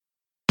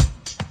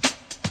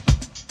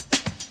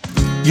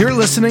You're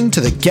listening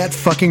to the Get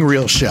Fucking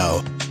Real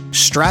Show.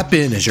 Strap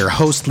in as your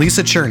host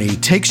Lisa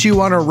Cherney takes you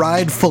on a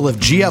ride full of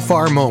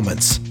GFR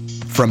moments.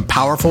 From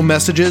powerful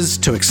messages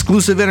to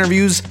exclusive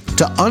interviews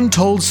to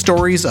untold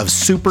stories of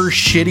super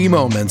shitty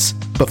moments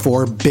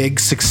before big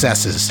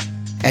successes.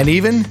 And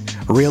even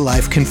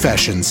real-life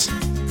confessions.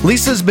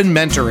 Lisa's been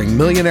mentoring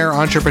millionaire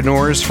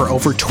entrepreneurs for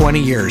over 20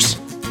 years,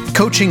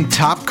 coaching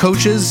top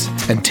coaches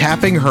and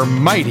tapping her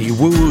mighty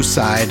woo-woo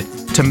side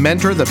to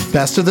mentor the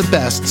best of the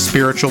best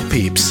spiritual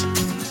peeps.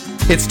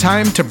 It's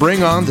time to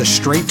bring on the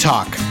straight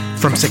talk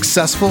from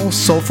successful,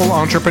 soulful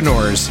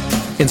entrepreneurs,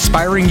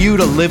 inspiring you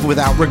to live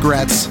without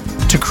regrets,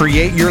 to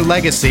create your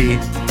legacy,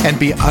 and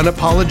be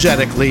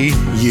unapologetically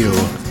you.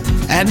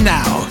 And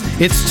now,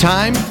 it's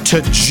time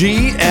to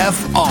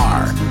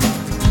GFR.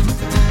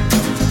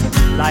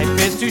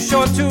 Life is too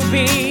short to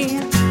be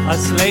a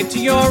slave to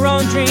your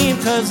own dream,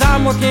 'cause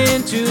I'm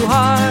working too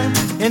hard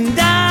and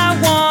I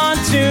want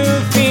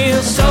to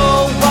feel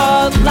so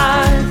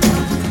alive.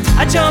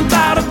 I jump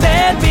out of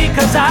bed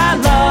because I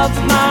love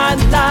my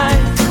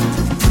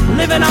life.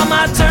 Living on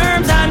my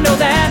terms, I know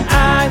that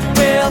I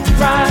will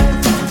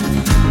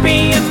thrive.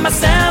 Being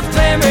myself,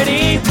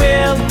 clarity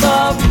will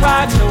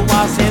arrive. So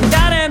I'll stand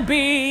out and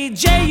be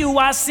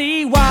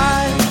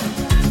J-U-I-C-Y.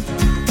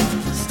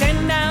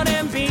 Stand out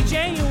and be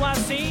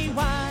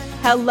J-U-I-C-Y.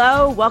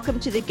 Hello, welcome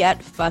to the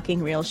Get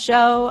Fucking Real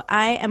Show.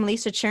 I am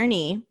Lisa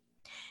Cherney,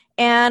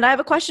 and I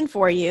have a question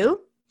for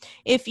you.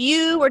 If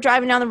you were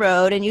driving down the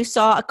road and you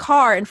saw a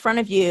car in front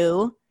of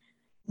you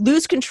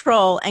lose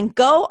control and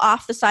go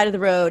off the side of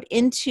the road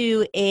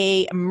into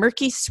a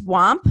murky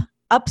swamp,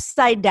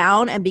 upside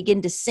down, and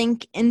begin to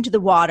sink into the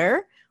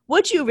water,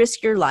 would you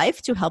risk your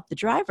life to help the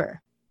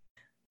driver?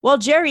 Well,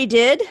 Jerry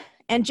did,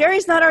 and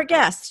Jerry's not our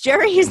guest.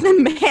 Jerry is the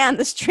man,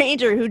 the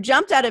stranger, who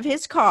jumped out of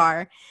his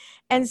car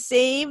and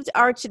saved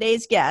our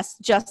today's guest,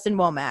 Justin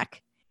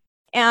Womack.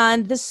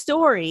 And the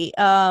story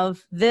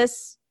of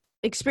this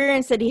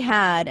experience that he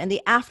had and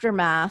the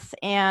aftermath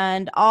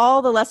and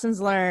all the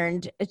lessons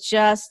learned, it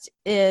just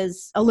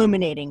is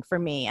illuminating for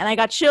me. And I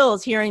got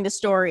chills hearing the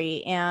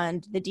story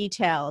and the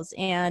details.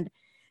 And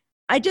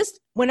I just,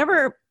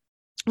 whenever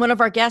one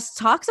of our guests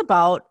talks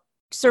about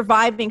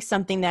surviving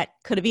something that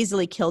could have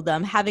easily killed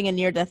them, having a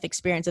near-death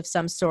experience of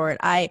some sort,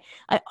 I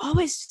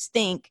always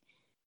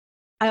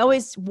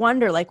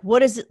wonder, like,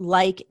 what is it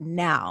like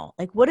now?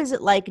 Like, what is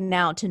it like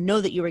now to know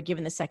that you were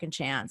given the second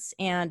chance?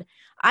 And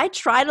I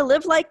try to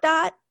live like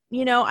that.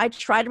 You know, I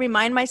try to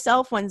remind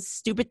myself when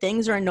stupid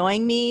things are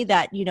annoying me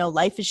that, you know,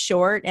 life is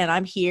short and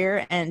I'm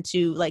here, and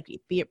to like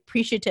be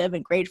appreciative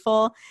and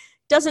grateful.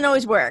 Doesn't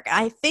always work.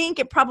 I think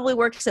it probably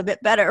works a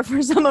bit better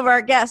for some of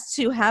our guests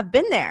who have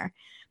been there.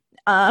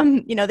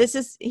 You know,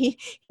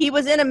 he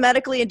was in a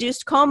medically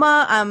induced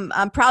coma.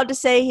 I'm proud to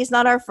say he's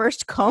not our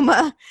first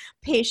coma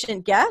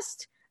patient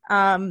guest.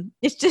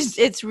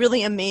 It's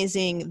really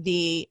amazing,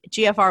 the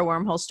GFR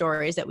wormhole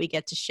stories that we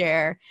get to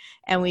share,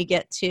 and we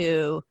get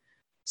to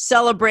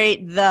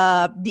celebrate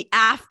the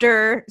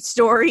after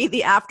story,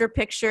 the after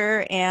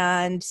picture,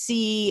 and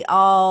see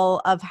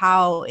all of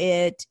how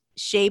it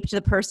shaped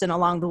the person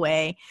along the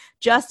way.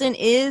 Justin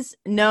is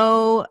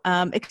no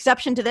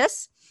exception to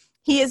this.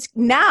 He is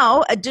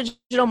now a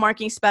digital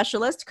marketing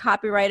specialist,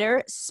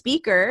 copywriter,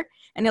 speaker,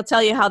 and he'll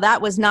tell you how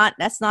that's not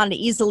an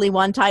easily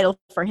won title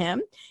for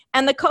him,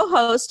 and the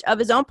co-host of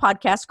his own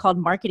podcast called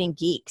Marketing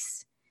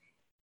Geeks.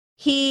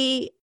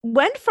 He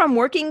went from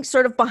working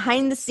sort of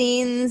behind the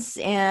scenes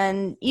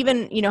and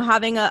even, you know,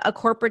 having a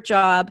corporate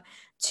job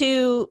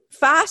to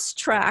fast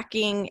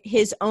tracking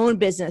his own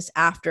business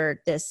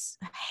after this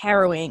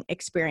harrowing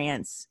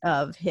experience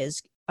of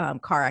his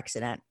car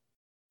accident.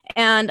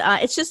 And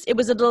it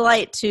was a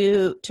delight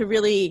to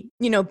really,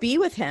 you know, be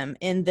with him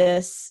in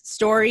this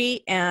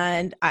story.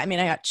 And I mean,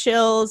 I got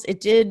chills.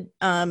 It did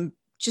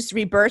just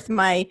rebirth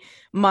my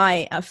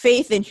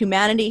faith in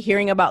humanity,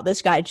 hearing about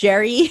this guy,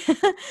 Jerry,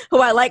 who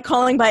I like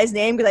calling by his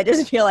name because I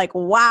just feel like,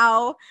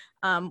 wow,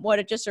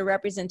 just a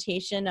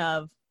representation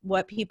of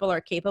what people are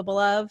capable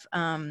of.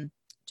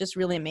 Just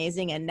really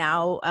amazing. And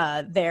now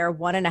their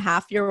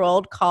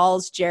 1.5-year-old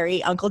calls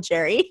Jerry Uncle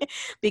Jerry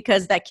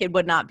because that kid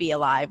would not be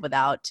alive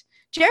without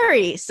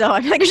Jerry. So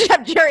I feel like we should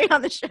have Jerry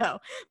on the show,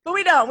 but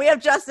we don't. We have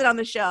Justin on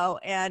the show,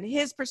 and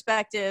his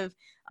perspective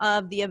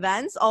of the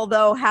events,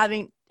 although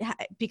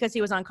because he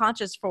was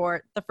unconscious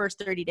for the first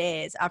 30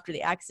 days after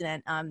the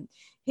accident,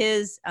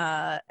 his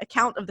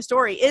account of the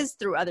story is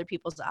through other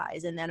people's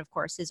eyes. And then of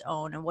course his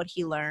own, and what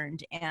he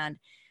learned, and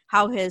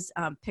how his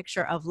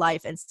picture of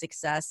life and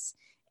success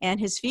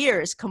and his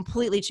fears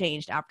completely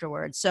changed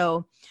afterwards.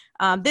 So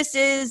this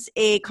is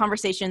a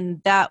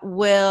conversation that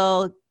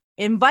will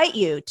invite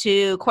you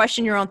to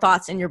question your own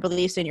thoughts and your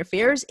beliefs and your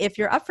fears if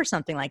you're up for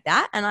something like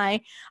that. And I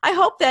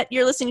hope that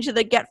you're listening to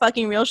the Get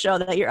Fucking Real Show,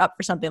 that you're up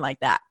for something like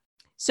that.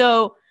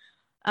 So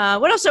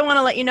what else I want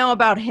to let you know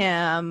about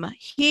him?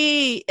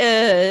 He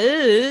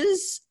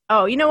is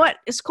Oh, you know what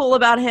is cool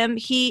about him?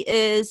 He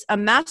has a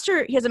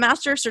master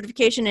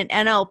certification in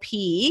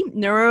NLP,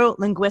 neuro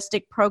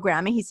linguistic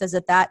programming. He says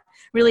that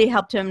really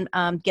helped him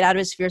get out of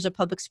his fears of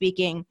public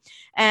speaking,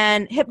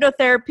 and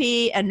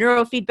hypnotherapy and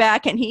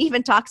neurofeedback. And he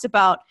even talks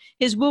about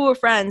his woo-woo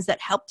friends that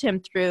helped him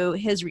through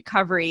his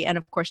recovery. And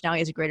of course, now he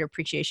has a greater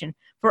appreciation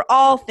for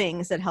all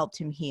things that helped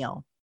him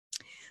heal.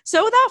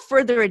 So without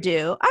further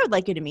ado, I would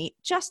like you to meet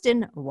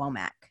Justin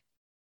Womack.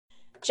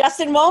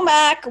 Justin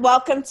Womack,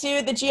 welcome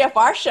to the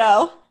GFR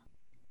show.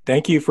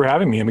 Thank you for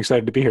having me. I'm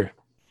excited to be here.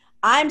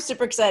 I'm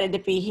super excited to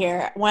be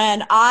here.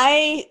 When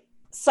I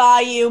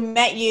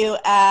met you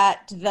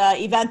at the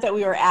event that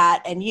we were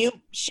at, and you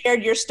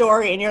shared your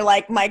story, and you're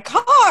like, my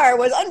car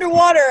was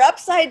underwater,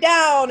 upside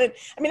down. And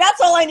I mean, that's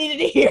all I needed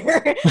to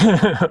hear.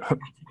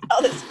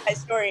 Tell this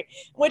guy's story,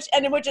 which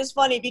is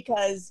funny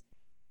because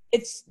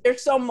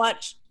there's so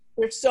much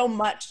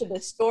to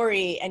this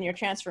story and your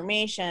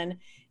transformation.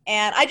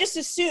 And I just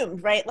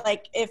assumed, right?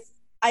 Like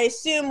I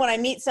assume when I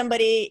meet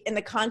somebody in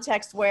the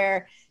context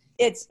where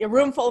it's a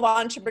room full of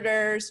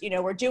entrepreneurs,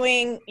 we're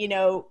doing,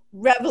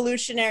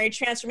 revolutionary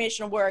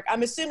transformational work,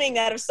 I'm assuming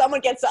that if someone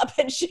gets up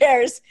and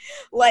shares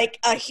like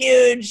a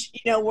huge,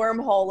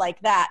 wormhole like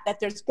that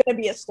there's going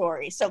to be a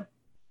story. So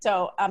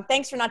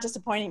thanks for not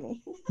disappointing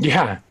me.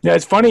 Yeah.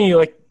 It's funny.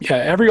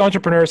 Every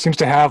entrepreneur seems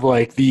to have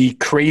like the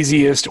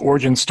craziest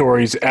origin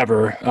stories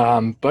ever.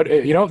 But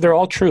they're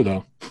all true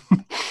though.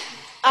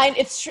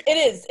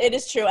 It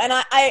is true. And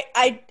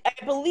I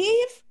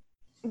believe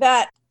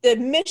that the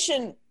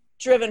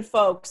mission-driven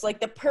folks, like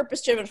the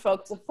purpose-driven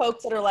folks, the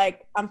folks that are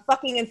like, I'm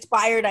fucking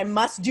inspired, I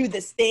must do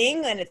this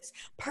thing, and it's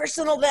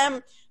personal to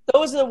them,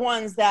 those are the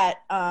ones that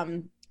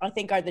I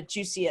think are the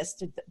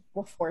juiciest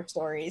before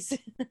stories.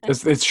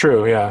 It's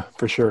true. Yeah,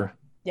 for sure.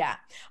 Yeah.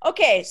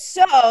 Okay.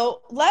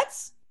 So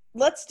let's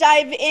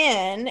dive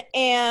in.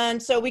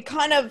 And so we're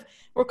kind of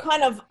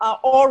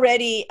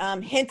already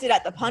hinted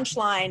at the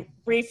punchline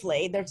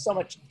briefly. There's so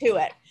much to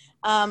it.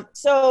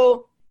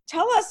 So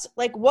tell us,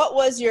 like, what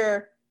was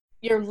your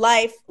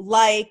life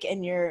like,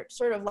 and your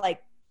sort of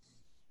like,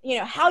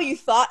 how you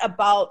thought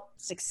about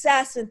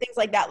success and things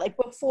like that, like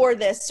before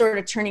this sort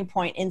of turning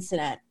point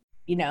incident,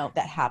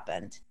 that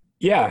happened.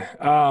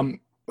 Yeah.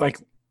 Like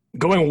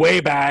going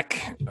way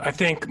back, I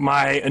think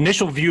my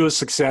initial view of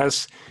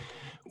success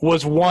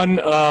was one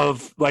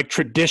of like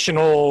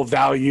traditional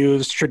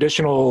values,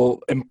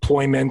 traditional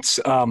employment,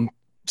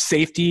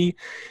 safety,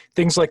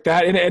 things like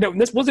that. And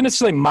this wasn't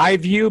necessarily my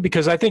view,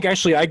 because I think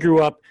actually I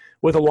grew up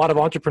with a lot of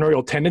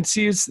entrepreneurial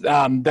tendencies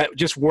that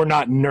just were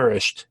not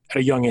nourished at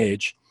a young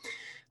age.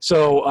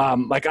 So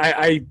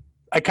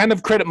I kind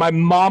of credit my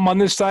mom on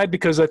this side,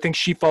 because I think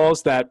she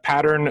follows that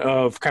pattern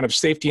of kind of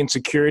safety and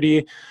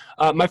security.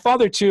 My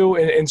father too,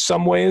 in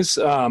some ways,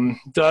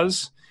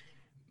 does.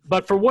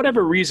 But for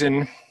whatever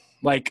reason,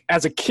 like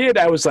as a kid,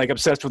 I was like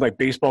obsessed with like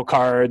baseball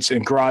cards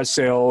and garage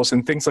sales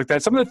and things like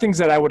that. Some of the things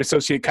that I would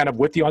associate kind of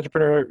with the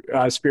entrepreneur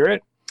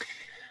spirit.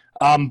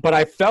 But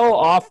I fell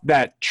off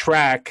that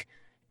track.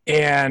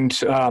 And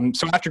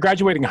so after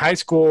graduating high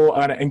school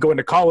and going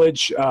to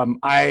college,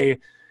 I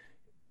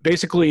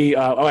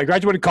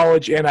graduated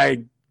college and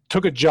I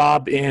took a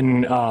job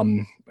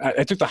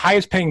I took the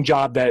highest paying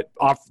job that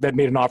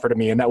made an offer to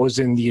me, and that was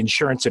in the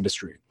insurance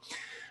industry.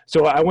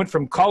 So I went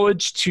from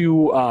college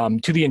to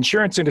the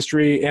insurance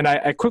industry, and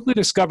I quickly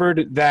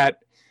discovered that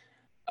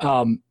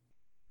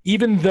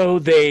even though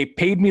they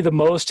paid me the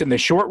most in the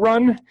short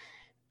run,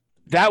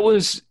 that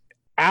was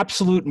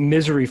absolute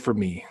misery for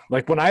me.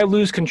 Like when I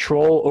lose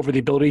control over the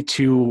ability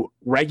to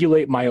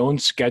regulate my own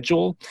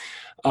schedule,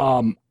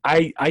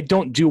 I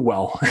don't do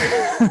well.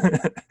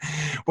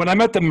 When I'm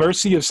at the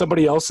mercy of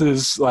somebody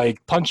else's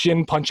like punch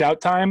in, punch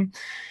out time,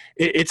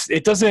 it's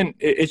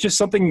just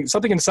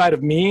something inside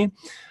of me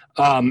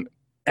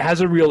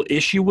has a real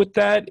issue with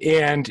that.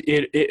 And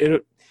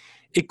it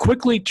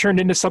quickly turned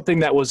into something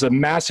that was a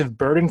massive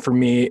burden for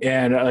me.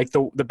 And like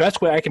the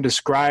best way I can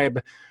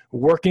describe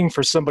working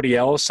for somebody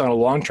else on a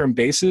long-term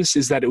basis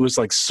is that it was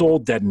like soul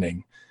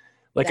deadening.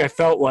 Like I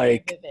felt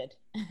like,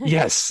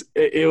 yes,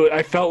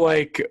 I felt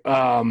like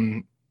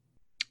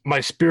my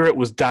spirit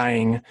was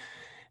dying.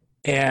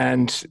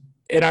 And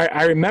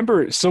I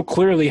remember so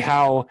clearly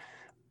how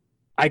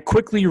I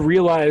quickly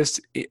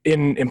realized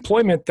in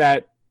employment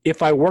that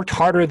if I worked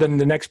harder than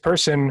the next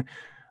person,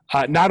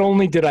 not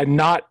only did I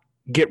not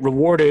get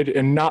rewarded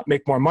and not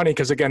make more money,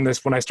 because again,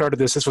 when I started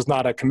this was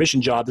not a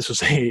commission job, this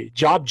was a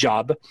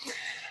job.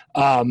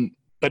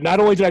 But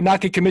not only did I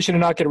not get commission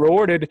and not get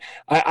rewarded,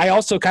 I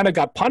also kind of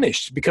got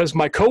punished because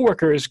my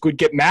coworkers would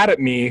get mad at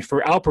me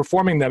for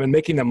outperforming them and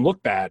making them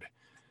look bad.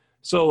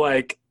 So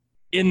like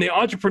in the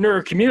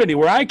entrepreneur community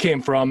where I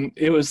came from,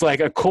 it was like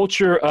a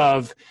culture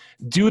of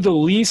do the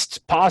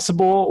least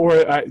possible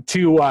or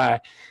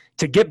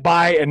to get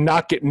by and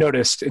not get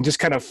noticed and just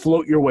kind of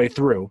float your way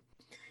through.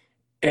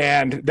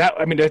 And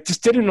that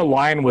just didn't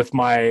align with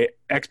my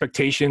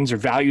expectations or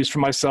values for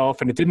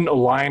myself. And it didn't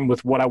align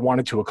with what I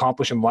wanted to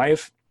accomplish in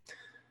life.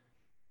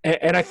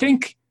 And I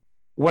think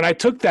when I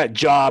took that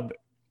job,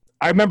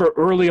 I remember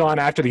early on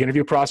after the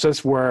interview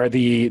process where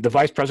the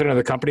vice president of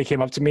the company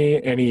came up to me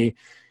and he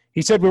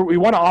said, we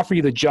want to offer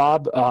you the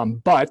job,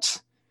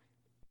 but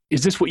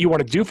is this what you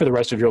want to do for the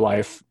rest of your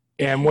life?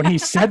 And when he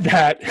said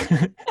that,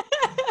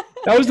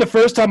 that was the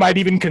first time I'd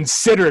even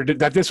considered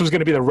that this was going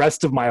to be the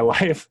rest of my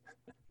life.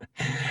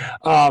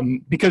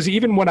 Because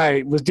even when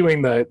I was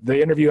doing the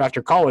interview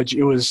after college,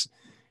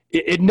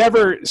 it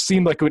never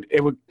seemed like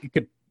it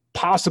could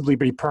possibly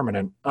be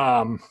permanent.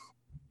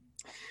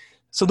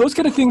 So those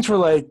kind of things were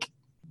like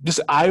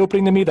just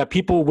eye-opening to me, that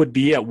people would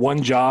be at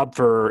one job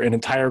for an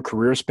entire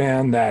career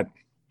span, that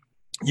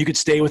you could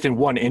stay within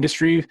one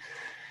industry.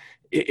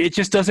 It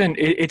just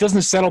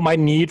doesn't settle my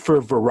need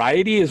for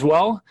variety as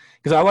well.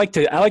 Because I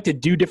like to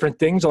do different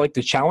things. I like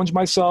to challenge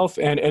myself,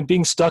 and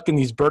being stuck in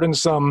these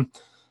burdensome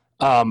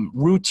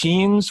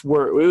routines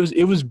where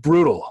it was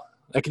brutal.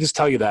 I can just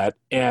tell you that.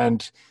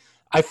 And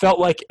I felt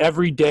like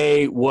every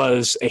day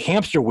was a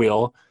hamster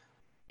wheel.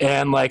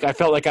 And like, I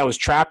felt like I was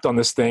trapped on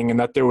this thing and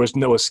that there was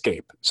no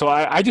escape. So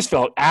I just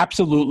felt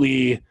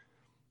absolutely,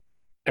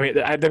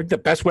 I think the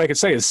best way I could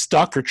say is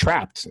stuck or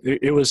trapped.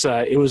 It was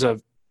a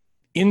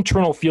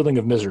internal feeling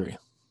of misery.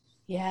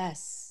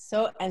 Yes.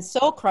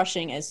 So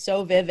crushing, is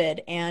so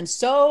vivid and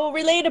so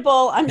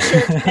relatable. I'm sure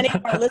to many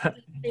of our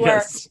listeners who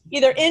are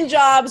either in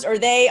jobs or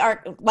they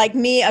are, like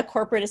me, a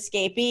corporate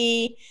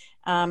escapee.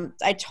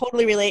 I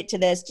totally relate to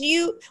this.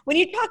 When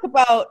you talk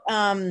about,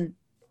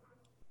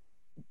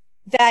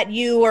 that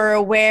you are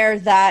aware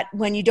that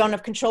when you don't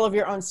have control of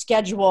your own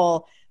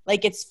schedule,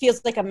 like it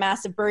feels like a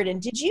massive burden.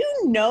 Did you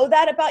know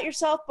that about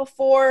yourself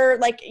before,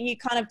 like you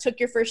kind of took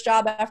your first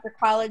job after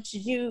college?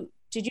 Did you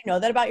know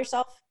that about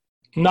yourself?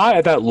 Not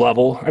at that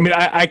level.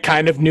 I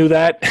kind of knew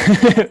that.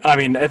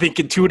 I think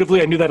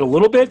intuitively I knew that a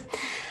little bit.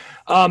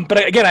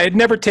 But again, I had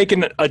never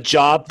taken a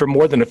job for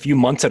more than a few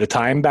months at a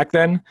time back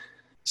then.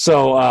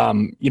 So,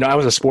 I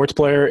was a sports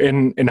player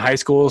in high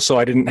school, so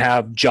I didn't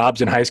have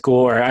jobs in high school,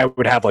 or I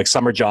would have like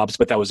summer jobs,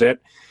 but that was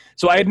it.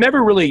 So I had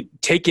never really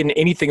taken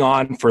anything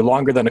on for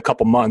longer than a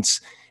couple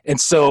months. And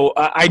so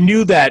I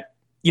knew that,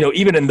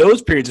 even in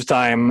those periods of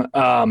time,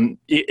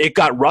 it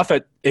got rough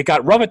at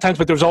times,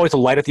 but there was always a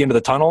light at the end of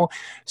the tunnel.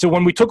 So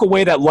when we took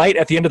away that light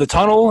at the end of the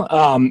tunnel,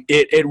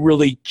 it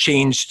really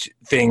changed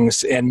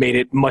things and made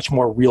it much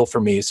more real for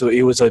me. So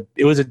it was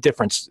a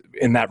difference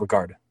in that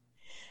regard.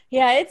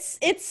 Yeah,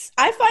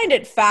 I find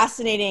it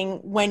fascinating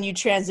when you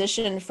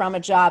transition from a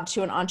job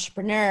to an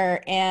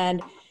entrepreneur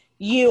and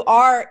you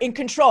are in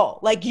control.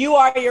 Like you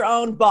are your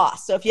own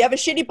boss. So if you have a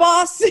shitty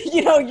boss,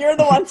 you're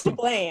the ones to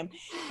blame.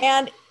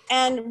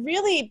 And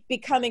really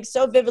becoming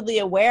so vividly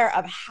aware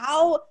of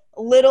how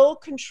little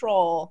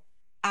control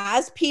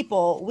as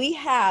people we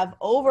have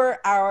over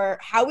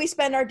how we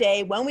spend our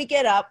day, when we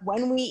get up,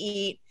 when we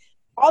eat,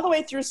 all the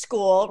way through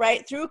school,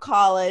 right? Through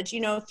college,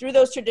 through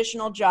those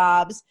traditional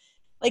jobs.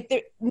 Like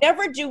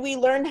never do we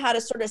learn how to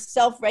sort of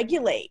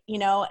self-regulate,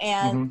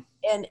 and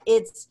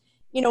it's,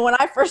 when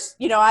I first,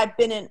 I've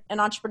been an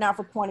entrepreneur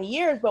for 20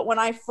 years, but when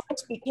I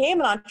first became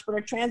an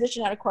entrepreneur,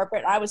 transitioned out of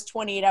corporate, I was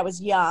 28, I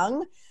was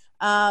young.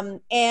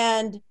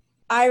 And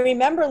I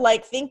remember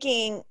like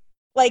thinking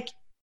like,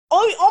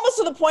 almost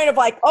to the point of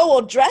like, oh,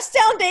 well, dress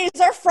down days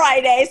are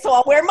Friday, so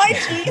I'll wear my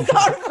jeans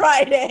on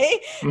Friday.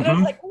 And I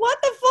was like, what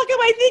the fuck am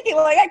I thinking?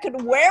 Like I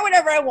could wear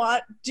whatever I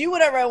want, do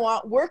whatever I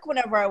want, work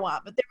whenever I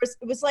want. But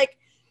it was like,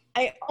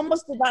 I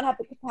almost did not have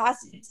the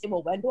capacity to say,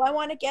 well, when do I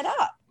want to get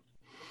up?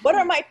 What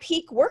are my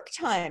peak work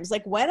times?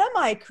 Like, when am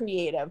I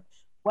creative?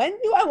 When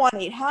do I want to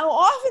eat? How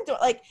often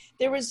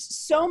there was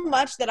so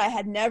much that I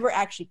had never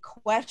actually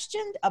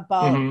questioned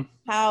about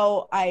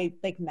how I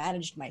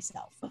managed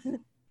myself.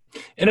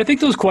 And I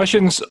think those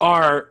questions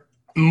are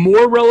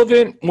more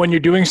relevant when you're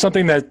doing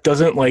something that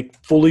doesn't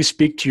fully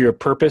speak to your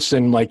purpose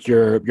and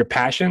your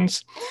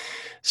passions.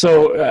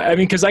 So,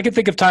 because I can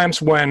think of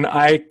times when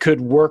I could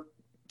work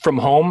from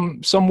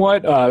home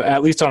somewhat,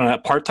 at least on a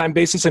part-time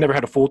basis. I never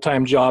had a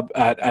full-time job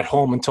at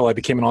home until I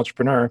became an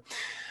entrepreneur.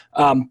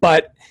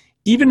 But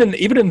even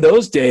in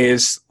those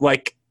days,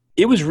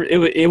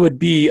 it would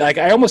be like,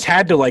 I almost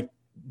had to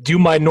do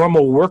my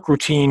normal work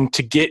routine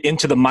to get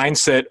into the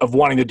mindset of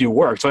wanting to do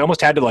work. So I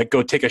almost had to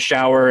go take a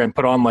shower and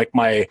put on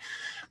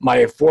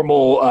my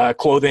formal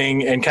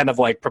clothing and kind of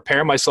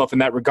prepare myself in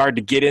that regard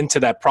to get into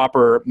that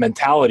proper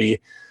mentality.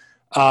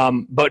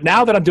 But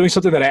now that I'm doing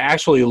something that I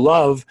actually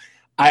love,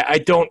 I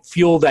don't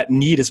feel that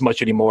need as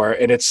much anymore.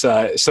 And it's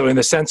so in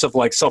the sense of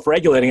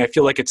self-regulating, I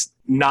feel like it's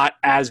not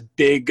as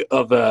big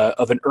of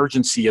an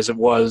urgency as it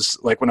was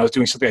when I was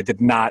doing something I did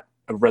not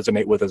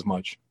resonate with as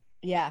much.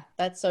 Yeah,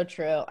 that's so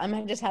true.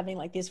 I'm just having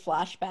these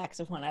flashbacks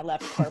of when I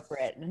left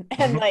corporate and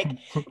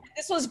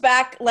this was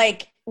back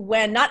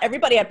when not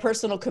everybody had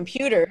personal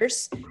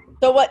computers.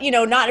 So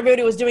not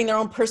everybody was doing their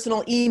own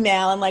personal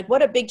email, and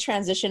what a big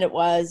transition it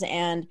was.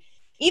 And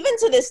even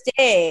to this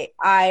day,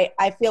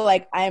 I feel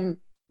like I'm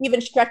even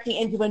stretching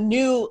into a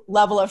new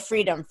level of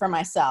freedom for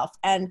myself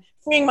and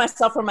freeing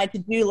myself from my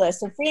to-do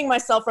list and freeing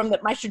myself from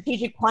my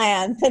strategic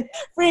plans and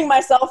freeing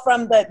myself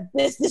from the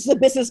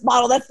business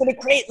model that's going to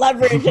create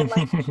leverage and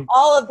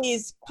all of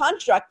these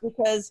constructs,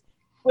 because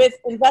with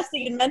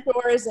investing in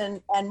mentors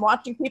and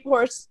watching people who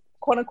are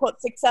quote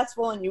unquote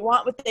successful and you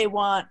want what they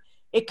want,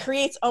 it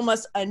creates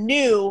almost a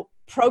new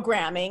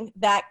programming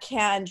that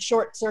can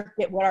short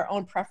circuit what our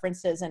own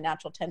preferences and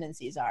natural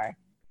tendencies are.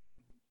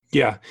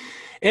 Yeah.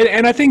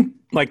 And I think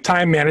like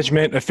time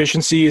management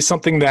efficiency is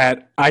something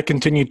that I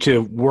continue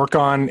to work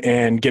on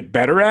and get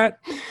better at.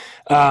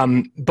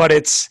 But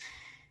it's,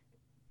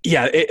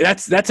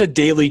 that's a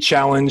daily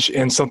challenge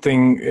and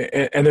something,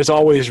 and there's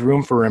always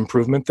room for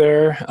improvement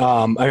there.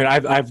 I mean,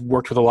 I've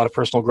worked with a lot of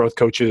personal growth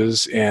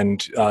coaches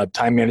and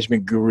time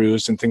management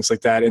gurus and things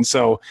like that. And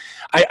so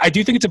I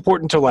do think it's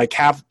important to like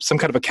have some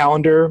kind of a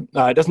calendar.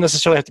 It doesn't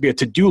necessarily have to be a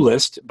to-do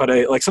list, but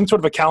like some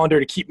sort of a calendar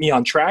to keep me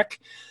on track.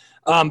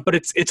 But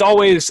it's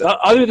always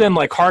other than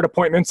like hard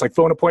appointments, like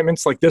phone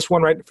appointments, like this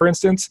one, right? For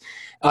instance,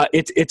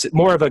 it's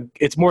more of a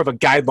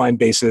guideline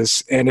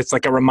basis, and it's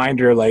like a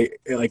reminder,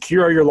 like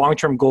here are your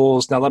long-term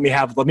goals. Now let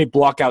me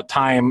block out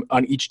time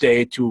on each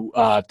day to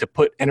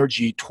put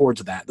energy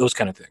towards that. Those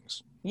kind of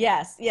things.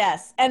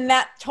 Yes, and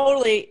that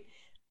totally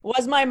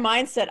was my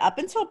mindset up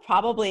until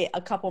probably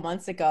a couple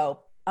months ago.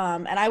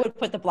 And I would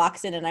put the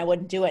blocks in and I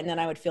wouldn't do it. And then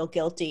I would feel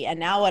guilty. And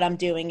now what I'm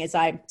doing is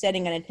I'm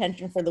setting an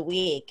intention for the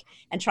week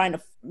and trying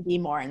to be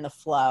more in the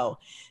flow.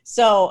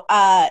 So,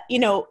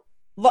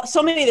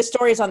 so many of the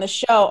stories on the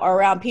show are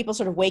around people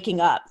sort of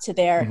waking up to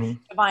their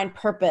divine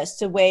purpose,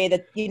 to the way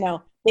that,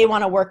 they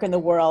want to work in the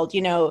world,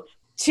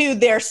 to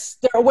their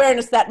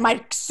awareness that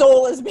my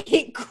soul is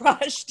being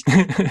crushed.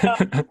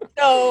 And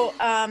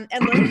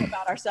learning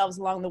about ourselves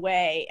along the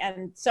way.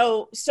 And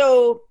so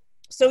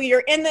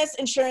you're in this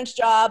insurance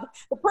job.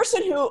 The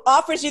person who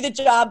offers you the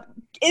job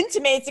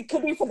intimates it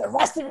could be for the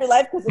rest of your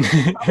life, because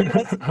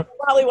it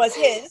probably was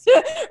his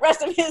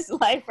rest of his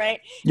life,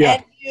 right? Yeah.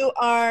 And you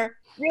are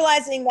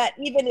realizing that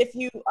even if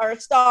you are a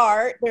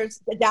star,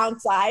 there's the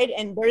downside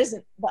and there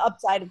isn't the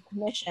upside of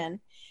commission.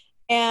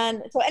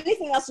 And so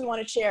anything else you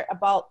want to share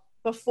about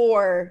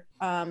before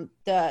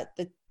the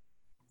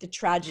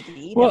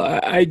tragedy? Well,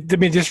 I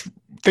mean, just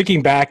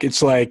thinking back,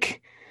 it's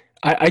like,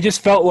 I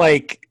just felt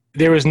like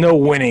there was no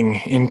winning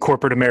in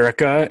corporate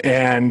America.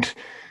 And,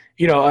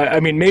 I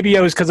mean, maybe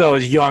it was because I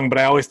was young, but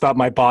I always thought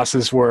my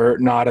bosses were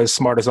not as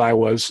smart as I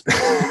was.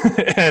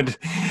 and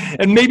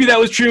maybe that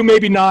was true,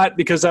 maybe not,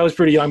 because I was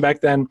pretty young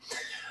back then.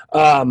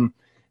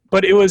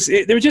 But there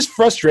were just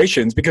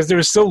frustrations because there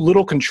was so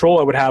little control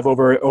I would have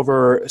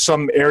over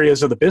some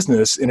areas of the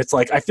business. And it's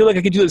like, I feel like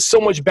I could do this so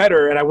much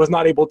better. And I was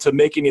not able to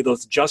make any of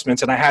those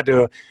adjustments. And I had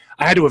to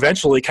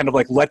eventually kind of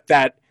like let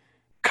that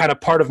kind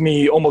of part of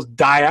me almost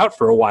die out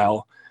for a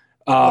while.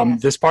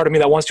 This part of me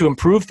that wants to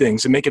improve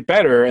things and make it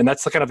better. And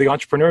that's the kind of the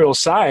entrepreneurial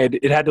side.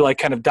 It had to like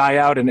kind of die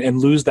out and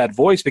lose that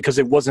voice because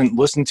it wasn't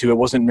listened to. It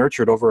wasn't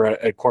nurtured over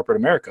at corporate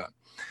America.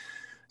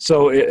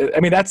 So,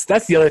 that's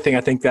the other thing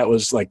I think that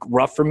was like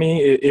rough for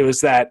me. It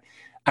was that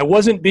I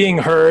wasn't being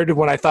heard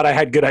when I thought I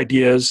had good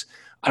ideas.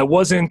 I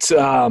wasn't,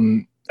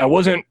 again,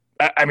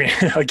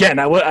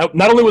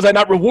 not only was I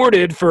not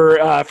rewarded for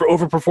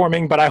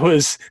overperforming, but I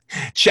was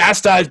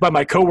chastised by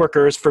my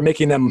coworkers for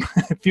making them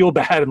feel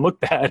bad and look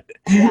bad.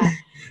 Yeah.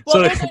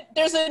 Well,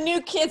 there's a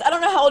new kids. I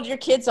don't know how old your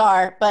kids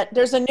are, but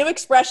there's a new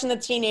expression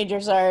that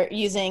teenagers are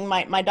using.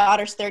 My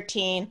daughter's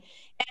 13,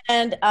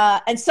 and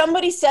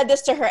somebody said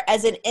this to her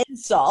as an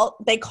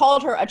insult. They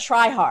called her a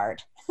tryhard.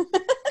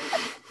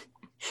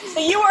 So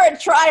you were a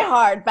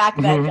tryhard back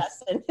then,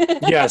 Justin.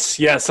 Yes,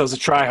 I was a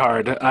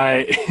tryhard.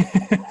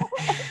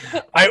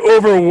 I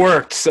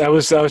overworked. I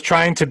was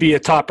trying to be a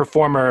top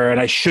performer, and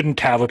I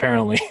shouldn't have,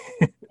 apparently.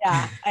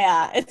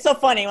 Yeah. It's so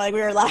funny. Like, we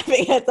were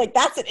laughing. It's like,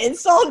 that's an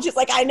insult. And she's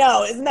like, I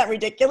know. Isn't that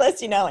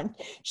ridiculous? And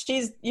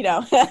she's,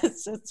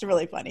 it's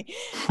really funny.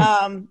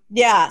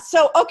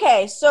 So,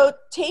 okay. So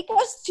take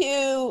us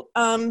to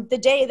the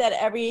day that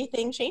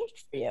everything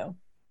changed for you.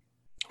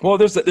 Well,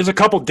 there's a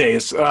couple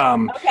days.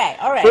 Okay.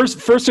 All right.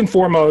 First and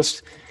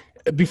foremost,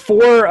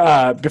 before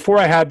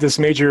I had this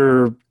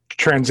major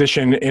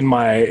transition in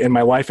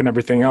my life and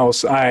everything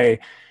else, I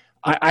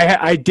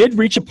did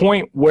reach a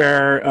point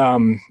where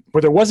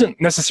there wasn't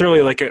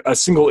necessarily like a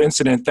single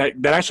incident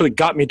that actually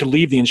got me to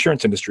leave the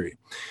insurance industry.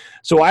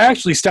 So I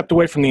actually stepped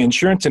away from the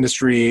insurance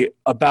industry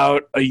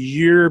about a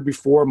year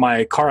before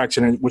my car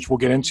accident, which we'll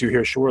get into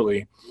here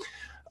shortly.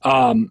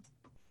 And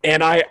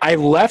I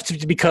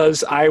left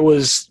because I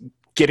was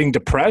getting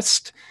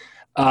depressed.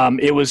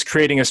 It was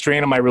creating a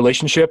strain on my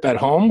relationship at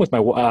home with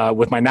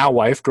my now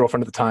wife,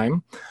 girlfriend at the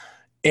time.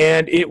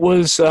 And it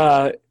was,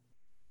 I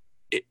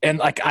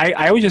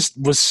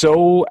was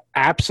so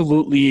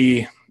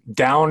absolutely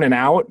down and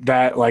out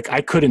that like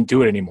I couldn't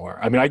do it anymore.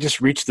 I mean, I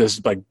just reached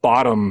this like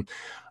bottom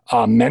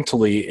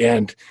mentally.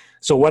 And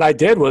so what I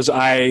did was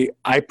I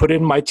put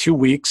in my 2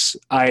 weeks.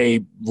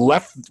 I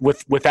left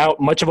without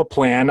much of a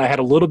plan. I had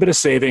a little bit of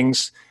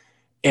savings,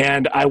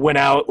 and I went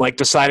out like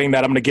deciding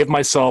that I'm going to give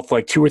myself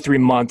like 2 or 3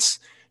 months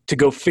to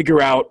go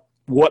figure out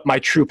what my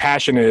true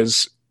passion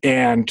is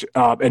and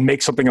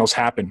make something else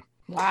happen.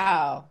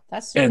 Wow.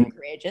 That's super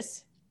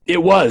courageous.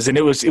 It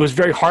was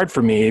very hard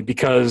for me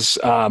because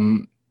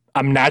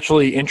I'm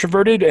naturally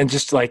introverted, and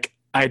just like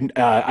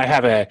I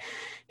have a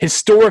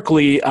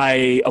historically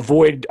I've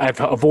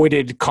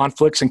avoided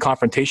conflicts and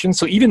confrontation.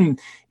 So even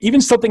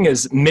something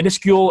as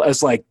minuscule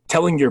as like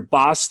telling your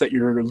boss that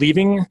you're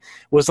leaving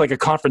was like a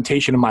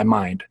confrontation in my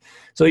mind.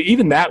 So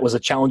even that was a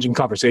challenging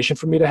conversation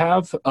for me to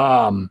have.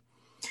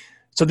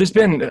 So there's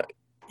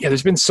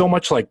been so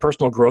much like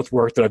personal growth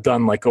work that I've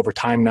done like over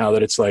time now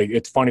that it's like,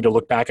 it's funny to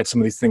look back at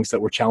some of these things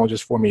that were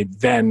challenges for me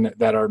then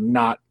that are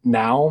not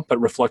now, but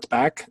reflect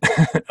back.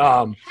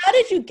 How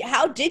did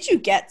you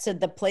get to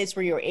the place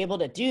where you were able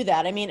to do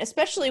that? I mean,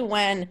 especially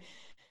when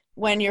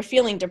you're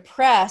feeling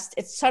depressed,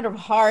 it's sort of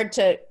hard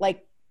to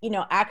like,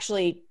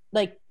 actually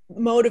like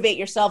motivate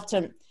yourself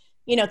to,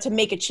 to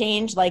make a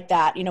change like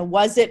that.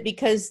 Was it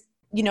because,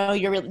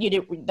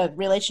 the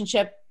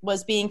relationship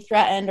was being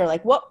threatened, or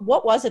like what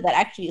was it that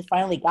actually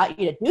finally got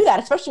you to do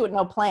that, especially with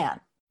no plan?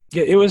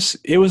 Yeah, it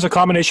was a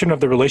combination of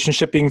the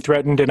relationship being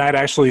threatened, and I'd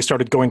actually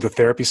started going to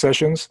therapy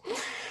sessions.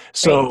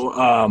 So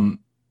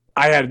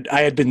I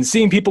had been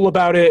seeing people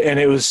about it, and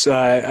it was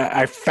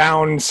I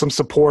found some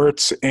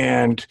support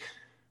and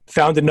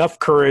found enough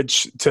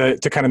courage to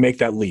kind of make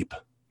that leap.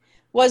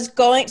 Was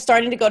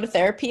starting to go to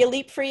therapy a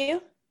leap for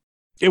you?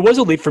 It was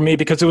a leap for me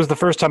because it was the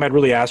first time I'd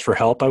really asked for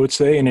help, I would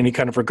say, in any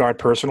kind of regard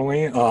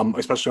personally,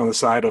 especially on the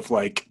side of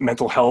like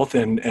mental health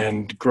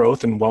and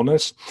growth and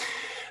wellness.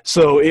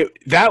 So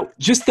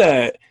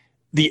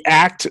the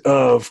act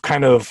of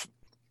kind of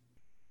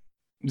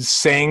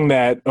saying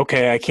that,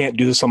 okay, I can't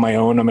do this on my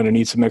own, I'm going to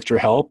need some extra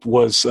help,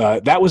 was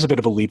that was a bit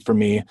of a leap for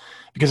me,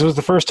 because it was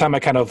the first time I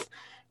kind of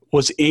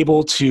was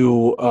able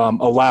to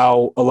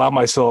allow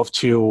myself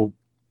to,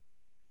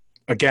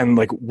 again,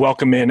 like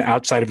welcome in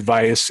outside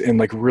advice and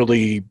like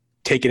really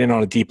take it in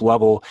on a deep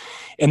level.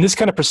 And this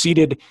kind of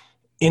proceeded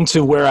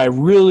into where I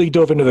really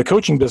dove into the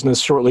coaching business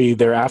shortly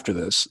thereafter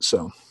this.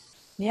 So.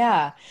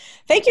 Yeah.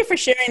 Thank you for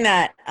sharing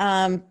that.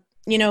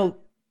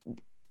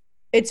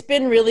 It's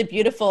been really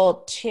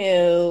beautiful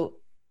to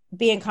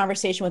be in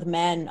conversation with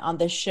men on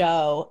this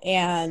show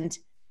and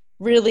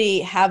really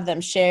have them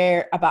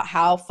share about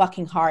how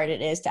fucking hard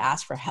it is to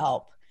ask for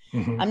help.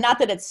 Mm-hmm. Not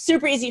that it's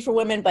super easy for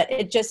women, but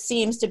it just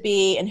seems to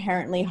be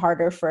inherently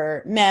harder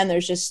for men.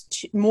 There's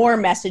just more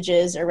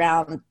messages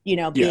around, being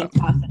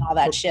tough and all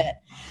that shit.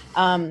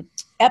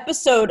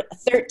 Episode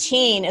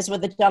 13 is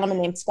with a gentleman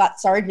named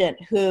Scott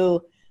Sargent,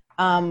 who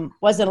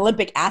was an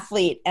Olympic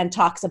athlete and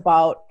talks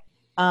about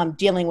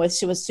dealing with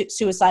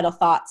suicidal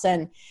thoughts.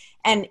 And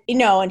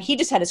he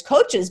just had his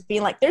coaches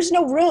being like, there's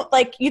no room,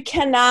 like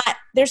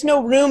there's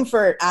no room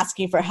for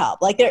asking for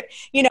help. Like there,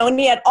 and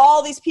he had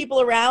all these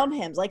people around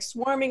him, like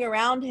swarming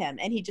around him,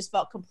 and he just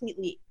felt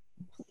completely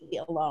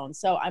alone.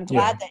 So I'm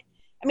glad that,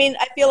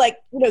 I feel like,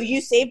 you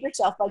saved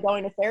yourself by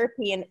going to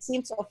therapy, and it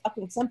seems so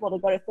fucking simple to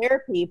go to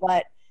therapy.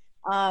 But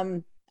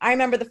I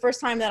remember the first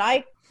time that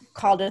I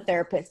called a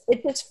therapist,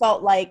 it just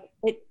felt like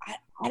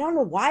I don't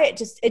know why it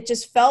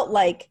just felt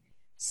like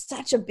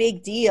such a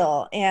big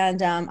deal.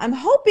 And I'm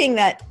hoping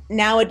that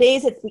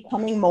nowadays it's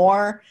becoming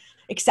more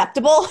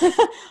acceptable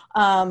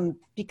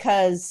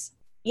because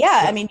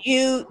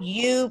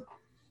it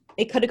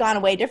could have gone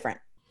away different,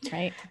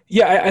 right?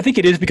 Yeah, I think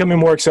it is becoming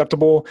more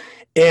acceptable.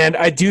 And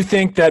I do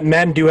think that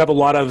men do have a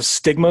lot of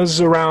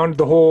stigmas around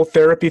the whole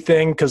therapy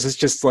thing, because it's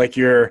just like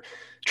your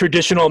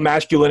traditional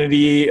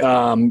masculinity,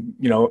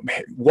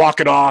 walk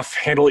it off,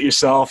 handle it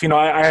yourself.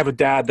 I have a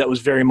dad that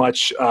was very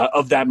much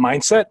of that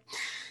mindset.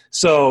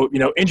 So,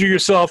 injure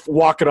yourself,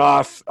 walk it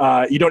off.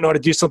 You don't know how to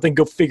do something,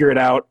 go figure it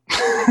out.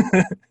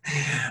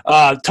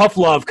 Tough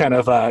love kind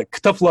of a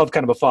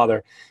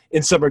father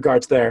in some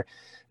regards there.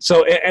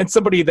 So, and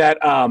somebody that,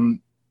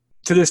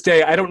 to this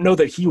day, I don't know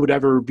that he would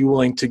ever be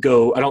willing to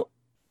go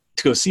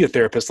see a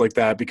therapist like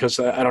that, because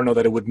I don't know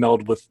that it would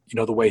meld with,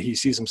 the way he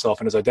sees himself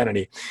and his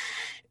identity.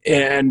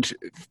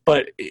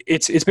 But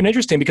it's been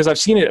interesting because I've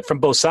seen it from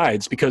both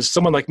sides, because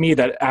someone like me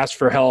that asked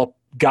for help,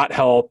 got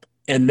help,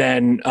 and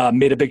then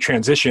made a big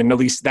transition. At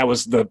least that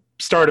was the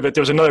start of it.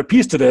 There's another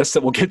piece to this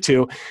that we'll get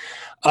to.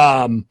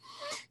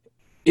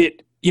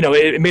 It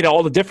made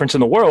all the difference in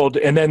the world.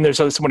 And then there's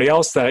somebody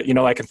else that,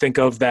 I can think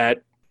of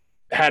that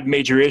had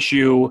major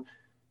issue,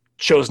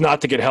 chose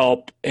not to get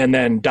help, and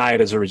then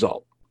died as a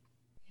result.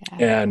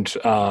 Yeah.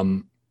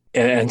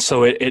 And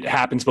so it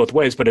happens both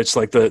ways, but it's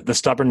like the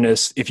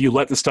stubbornness. If you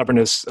let the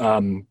stubbornness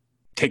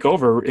take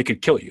over, it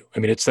could kill you.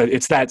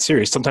 It's that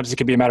serious. Sometimes it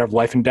can be a matter of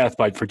life and death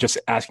for just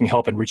asking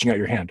help and reaching out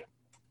your hand.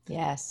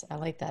 Yes, I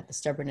like that. The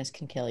stubbornness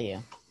can kill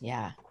you.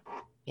 Yeah.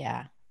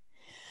 Yeah.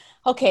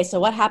 Okay, so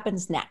what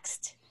happens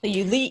next? So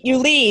you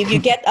leave, you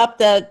get up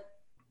the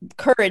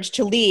courage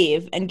to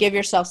leave and give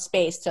yourself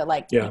space to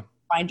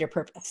find your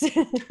purpose.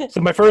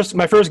 So my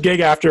first gig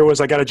after was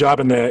I got a job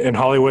in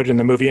Hollywood in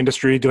the movie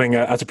industry doing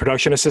as a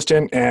production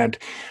assistant. And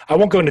I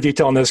won't go into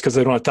detail on this because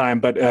I don't have time,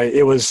 but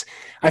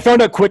I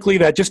found out quickly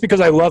that just because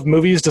I love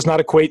movies does not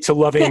equate to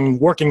loving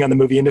working on the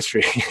movie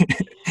industry.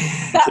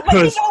 But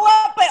you know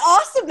what? But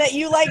awesome that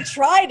you like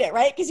tried it,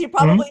 right? Because you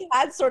probably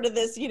had sort of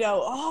this,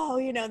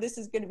 this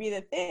is going to be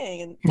the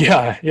thing. And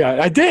Yeah,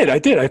 I did.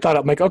 I thought,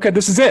 I'm like, okay,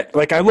 this is it.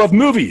 Like, I love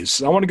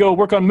movies. I want to go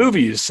work on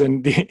movies.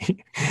 And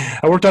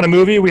I worked on a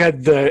movie. We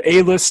had the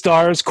A-list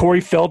stars,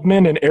 Corey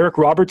Feldman and Eric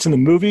Roberts in the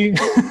movie.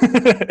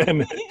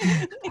 And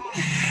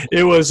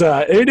it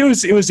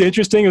was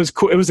interesting. It was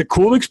cool. It was a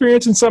cool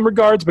experience in some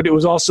regards, but it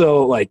was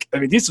also like, I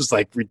mean, this was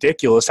like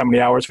ridiculous how many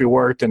hours we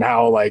worked and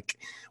how like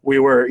we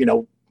were,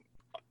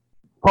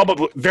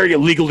 probably very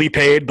illegally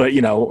paid, but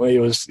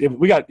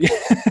we got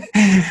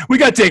we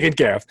got taken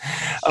care of.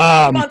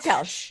 Don't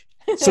tell.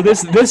 So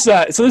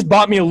this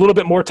bought me a little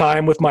bit more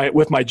time with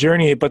my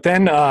journey. But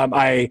then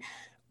I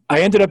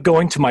ended up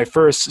going to my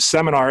first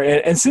seminar,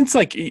 and since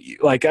like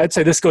I'd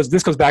say this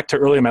goes back to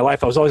early in my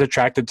life, I was always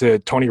attracted to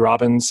Tony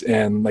Robbins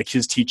and like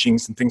his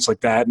teachings and things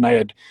like that. And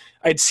I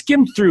had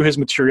skimmed through his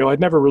material.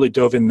 I'd never really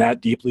dove in that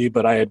deeply,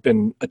 but I had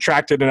been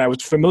attracted and I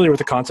was familiar with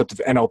the concept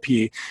of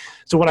NLP.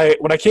 So when I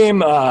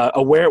became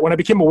aware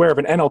of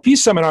an NLP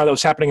seminar that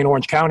was happening in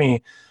Orange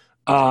County,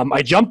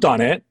 I jumped on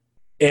it.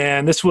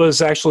 And this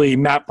was actually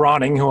Matt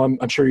Browning, who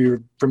I'm sure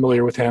you're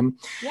familiar with him.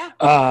 Yeah.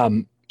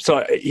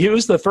 So that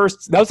was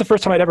the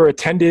first time I'd ever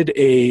attended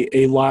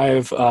a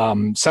live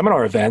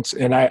seminar event.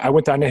 And I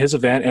went down to his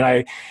event, and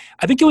I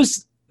think it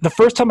was the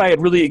first time I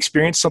had really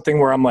experienced something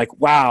where I'm like,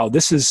 wow,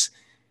 this is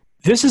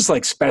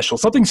like special.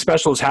 Something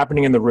special is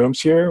happening in the rooms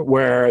here,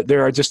 where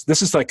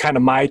this is like kind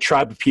of my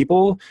tribe of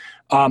people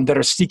that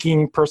are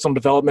seeking personal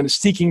development,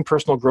 seeking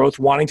personal growth,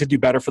 wanting to do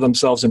better for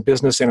themselves in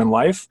business and in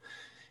life.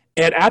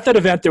 And at that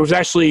event, there was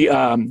actually,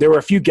 there were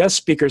a few guest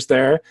speakers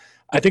there.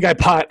 I think I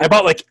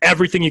bought like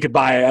everything you could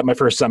buy at my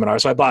first seminar.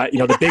 So I bought,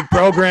 the big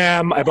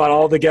program, I bought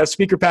all the guest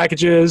speaker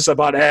packages, I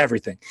bought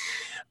everything.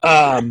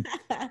 But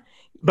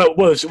what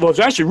was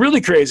actually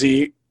really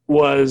crazy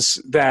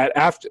was that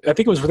I think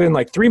it was within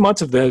like 3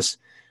 months of this,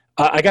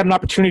 I got an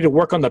opportunity to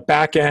work on the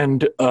back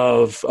end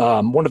of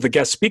one of the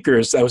guest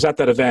speakers that was at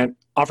that event,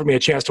 offered me a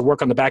chance to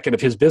work on the back end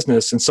of his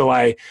business. And so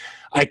I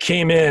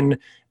came in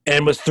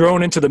and was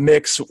thrown into the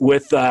mix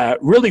with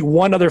really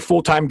one other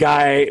full-time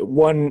guy,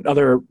 one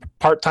other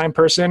part-time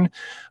person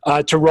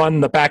to run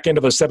the back end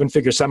of a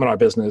 7-figure seminar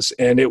business.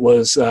 And it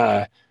was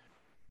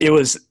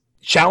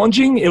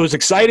challenging. It was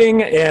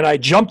exciting. And I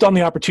jumped on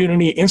the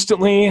opportunity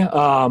instantly.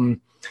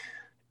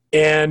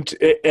 And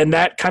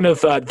that kind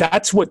of,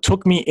 that's what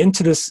took me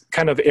into this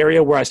kind of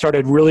area where I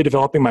started really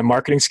developing my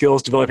marketing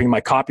skills, developing my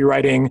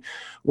copywriting,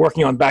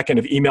 working on back end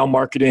of email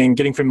marketing,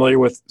 getting familiar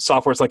with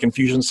softwares like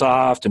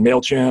Infusionsoft and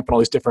MailChimp and all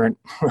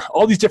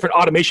these different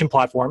automation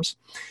platforms.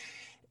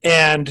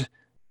 And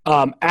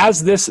I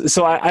was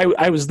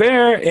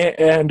there,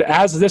 and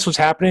as this was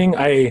happening,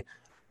 I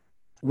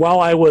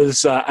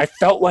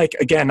felt like,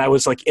 again, I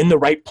was like in the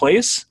right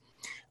place.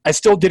 I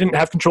still didn't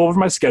have control over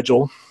my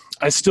schedule.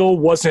 I still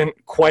wasn't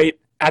quite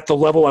at the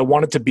level I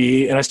wanted to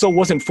be, and I still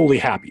wasn't fully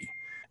happy.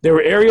 There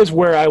were areas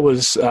where I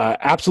was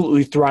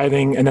absolutely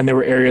thriving, and then there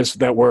were areas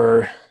that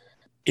were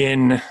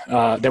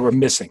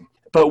missing.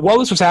 But while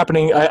this was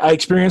happening, I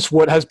experienced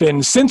what has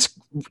been since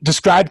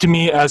described to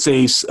me as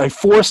a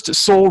forced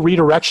soul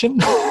redirection.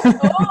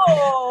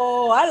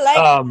 Oh, I like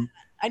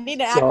I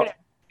need an acronym.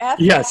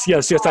 Yes.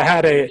 I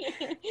had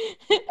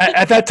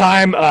at that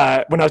time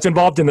when I was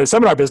involved in the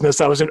seminar business,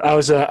 I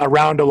was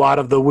around a lot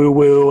of the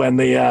woo-woo and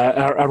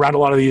around a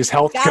lot of these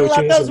health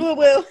coaches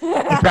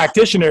and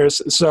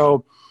practitioners.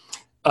 So,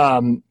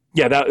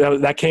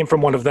 that came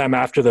from one of them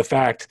after the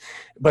fact.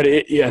 But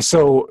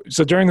so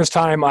during this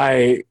time,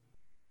 I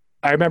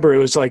remember it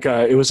was like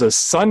it was a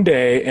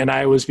Sunday, and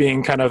I was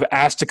being kind of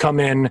asked to come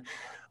in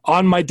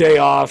on my day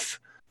off,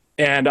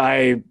 and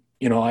I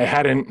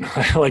hadn't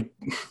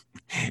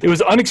it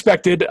was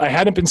unexpected. I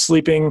hadn't been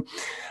sleeping.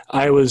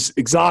 I was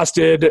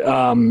exhausted.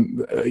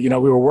 We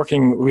were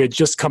working. We had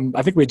just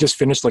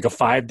finished like a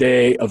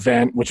 5-day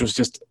event, which was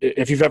just,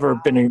 if you've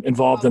ever been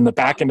involved in the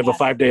back end of a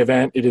 5-day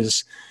event, it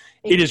is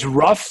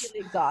rough. It's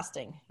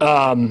exhausting.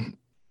 And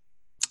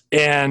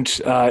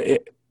so the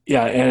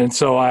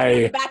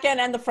back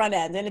end and the front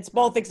end, and it's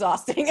both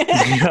exhausting.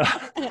 Yeah.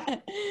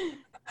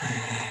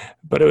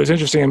 But it was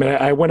interesting. I mean,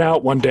 I went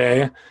out one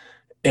day,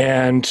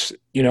 and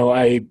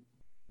I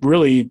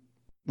really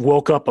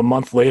woke up a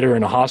month later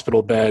in a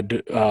hospital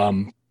bed,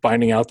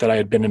 finding out that I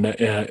had been in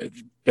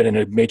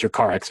a major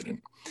car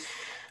accident.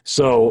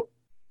 So,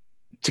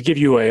 to give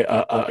you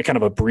a kind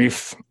of a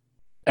brief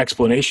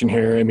explanation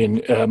here, I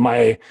mean,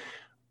 I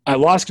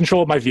lost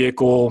control of my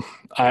vehicle.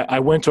 I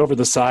went over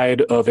the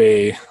side of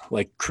a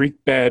creek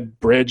bed,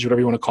 bridge, whatever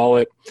you want to call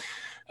it.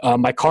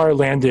 My car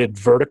landed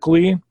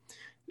vertically.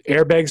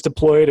 Airbags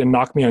deployed and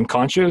knocked me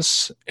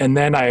unconscious. And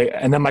then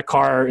my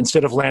car,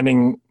 instead of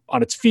landing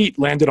on its feet,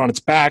 landed on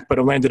its back, but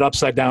it landed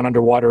upside down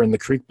underwater in the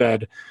creek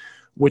bed,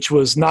 which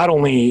was not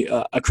only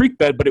a creek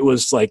bed, but it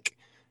was like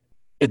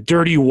a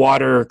dirty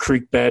water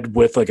creek bed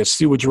with like a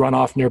sewage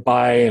runoff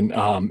nearby. And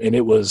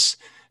it was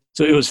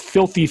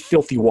filthy,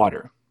 filthy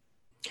water.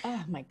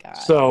 Oh my God.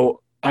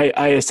 So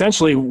I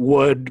essentially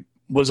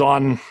was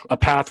on a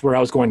path where I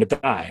was going to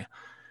die.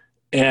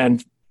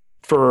 And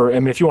I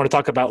mean, if you want to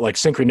talk about like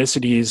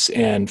synchronicities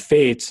and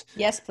fate.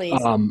 Yes, please.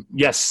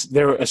 Yes.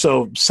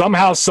 So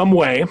somehow, some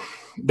way,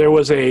 there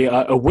was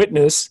a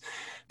witness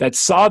that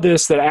saw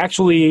this, that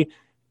actually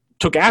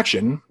took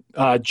action,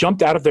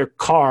 jumped out of their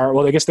car.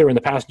 Well, I guess they were in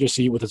the passenger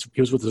seat he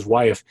was with his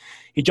wife.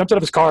 He jumped out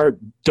of his car,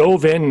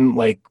 dove in,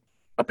 like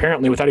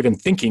apparently without even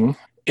thinking,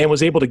 and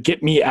was able to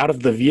get me out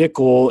of the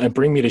vehicle and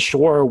bring me to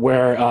shore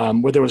where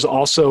there was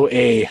also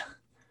it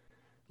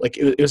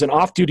was an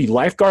off-duty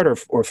lifeguard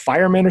or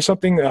fireman or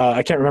something.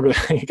 I can't remember.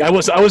 I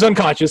was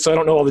unconscious, so I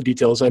don't know all the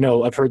details. I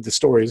know I've heard the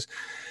stories.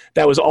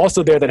 That was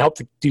also there that helped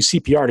to do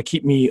CPR to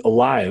keep me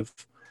alive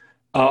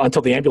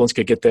until the ambulance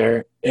could get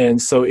there.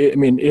 And so,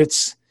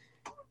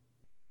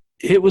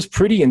 it was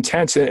pretty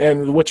intense.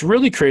 And what's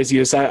really crazy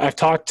is I've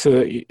talked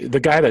to the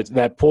guy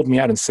that pulled me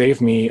out and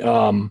saved me.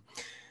 I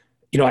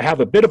have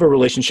a bit of a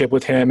relationship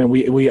with him, and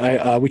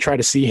we try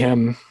to see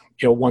him,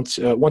 once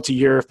a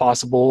year if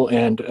possible,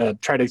 and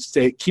try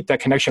to keep that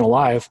connection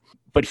alive.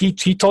 But he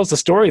tells the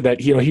story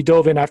that, he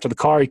dove in after the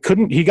car.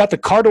 He got the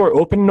car door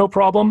open, no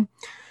problem,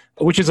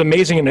 which is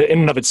amazing in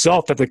and of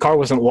itself that the car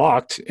wasn't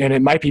locked. And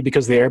it might be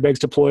because the airbags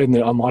deployed and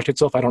it unlocked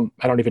itself. I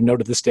don't even know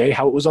to this day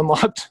how it was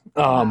unlocked.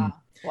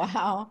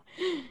 Wow.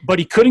 But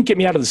he couldn't get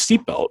me out of the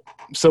seatbelt.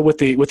 So with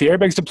the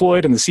airbags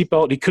deployed and the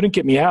seatbelt, he couldn't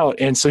get me out.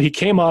 And so he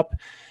came up,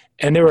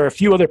 and there were a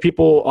few other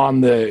people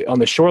on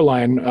the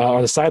shoreline,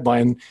 on the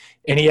sideline,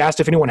 and he asked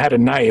if anyone had a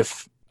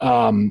knife.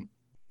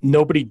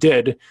 Nobody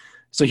did.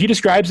 So he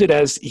describes it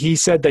as, he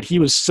said that he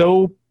was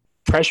so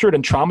pressured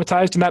and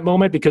traumatized in that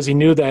moment because he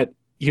knew that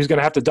he was going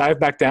to have to dive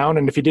back down.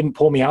 And if he didn't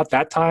pull me out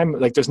that time,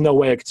 like, there's no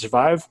way I could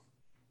survive.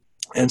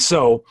 And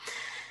so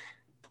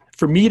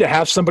for me to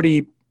have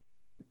somebody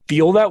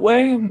feel that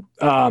way,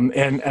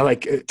 and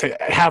like to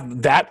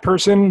have that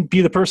person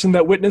be the person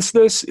that witnessed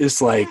this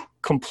is like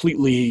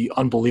completely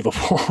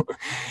unbelievable.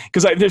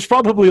 Because there's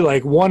probably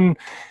like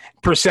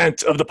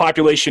 1% of the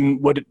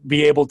population would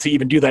be able to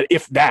even do that,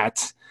 if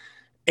that.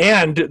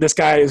 And this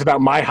guy is about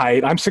my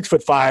height. I'm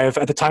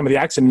 6'5". At the time of the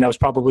accident, I was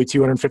probably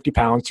 250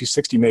 pounds,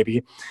 260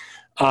 maybe.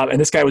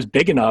 And this guy was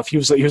big enough. He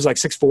was like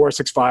 6'4",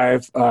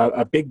 6'5",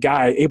 a big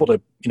guy, able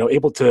to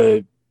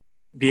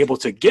be able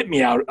to get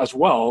me out as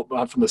well,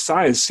 from the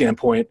size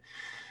standpoint.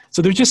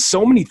 So there's just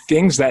so many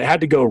things that had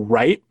to go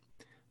right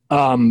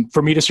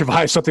for me to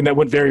survive something that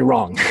went very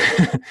wrong.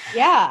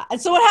 Yeah.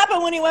 And so what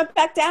happened when he went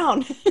back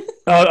down?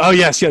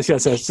 Yes.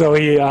 So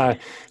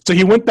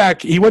he went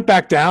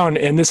back down,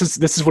 and this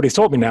is what he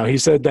told me now. He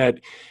said that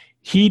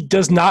he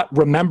does not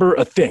remember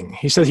a thing.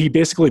 He says he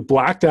basically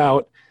blacked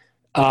out.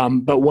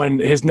 But when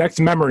his next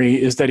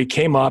memory is that he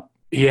came up,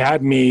 he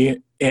had me,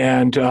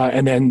 and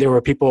then there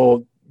were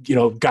people,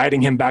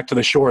 guiding him back to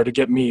the shore to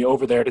get me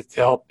over there to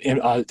help do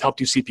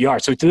CPR.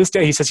 So to this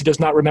day, he says he does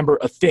not remember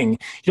a thing.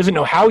 He doesn't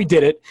know how he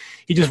did it.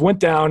 He just went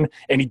down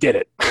and he did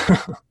it.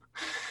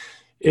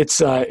 It's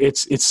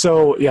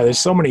so, yeah, there's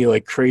so many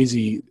like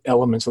crazy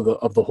elements of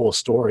the whole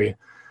story.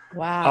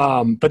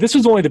 Wow. But this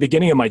was only the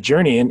beginning of my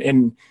journey.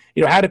 And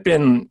had it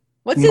been,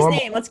 what's his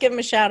name? Let's give him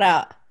a shout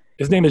out.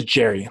 His name is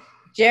Jerry.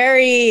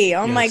 Jerry.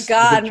 Oh, yes, my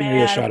God,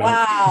 man.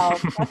 Wow. Out.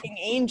 Fucking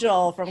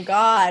angel from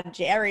God,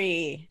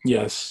 Jerry.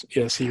 Yes,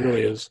 he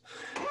really is.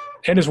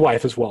 And his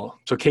wife as well.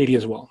 So Katie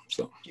as well.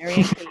 So Jerry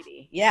and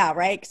Katie. Yeah,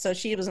 right. So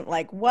she wasn't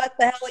like, what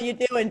the hell are you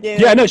doing,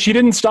 dude? Yeah, no, she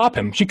didn't stop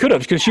him. She could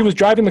have, because she was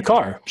driving the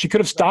car. She could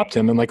have stopped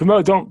him and like,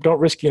 no, don't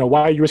risk,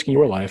 why are you risking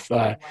your life?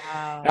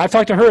 Wow. I've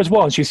talked to her as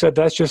well, and she said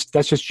that's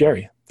just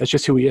Jerry. That's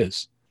just who he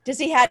is. Did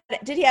he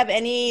have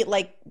any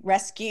like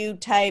rescue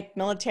type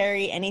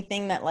military,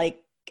 anything that like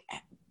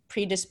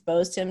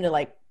predisposed him to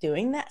like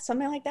doing that,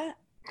 something like that?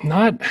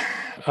 Not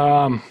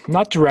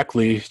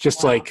directly,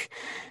 just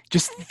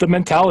just the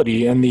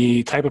mentality and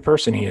the type of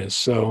person he is.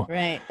 So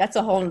right, that's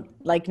a whole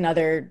like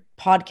another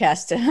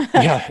podcast.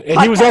 Yeah,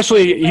 and he was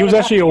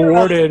actually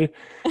awarded.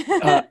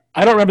 I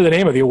don't remember the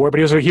name of the award,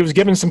 but he was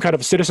given some kind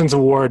of citizens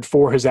award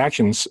for his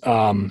actions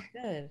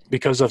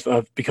because of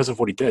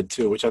what he did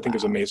too, which I think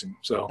is amazing.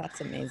 So that's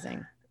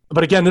amazing.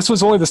 But again, this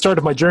was only the start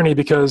of my journey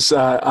because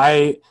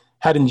I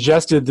had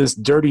ingested this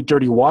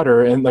dirty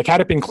water, and like had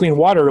it been clean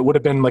water, it would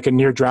have been like a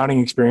near drowning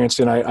experience,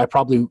 and I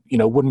probably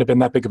wouldn't have been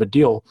that big of a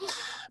deal.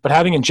 But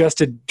having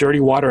ingested dirty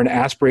water and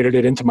aspirated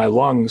it into my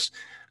lungs,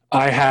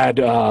 I had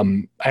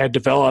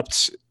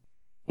developed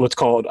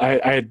I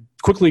had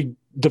quickly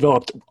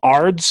developed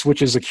ARDS,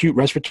 which is acute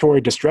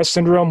respiratory distress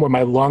syndrome, where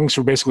my lungs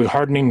were basically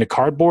hardening to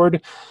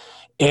cardboard.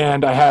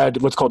 And I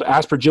had what's called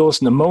Aspergillus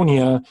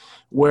pneumonia,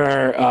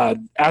 where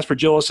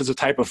Aspergillus is a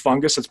type of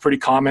fungus that's pretty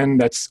common,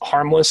 that's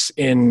harmless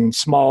in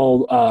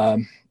small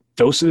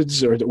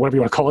doses, or whatever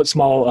you want to call it,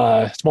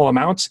 small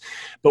amounts.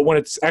 But when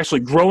it's actually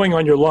growing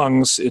on your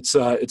lungs, it's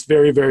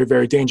very, very,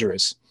 very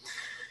dangerous.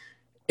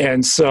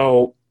 And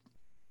so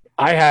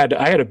I had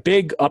a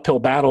big uphill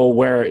battle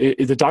where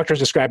the doctors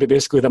described it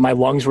basically that my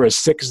lungs were as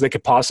sick as they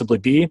could possibly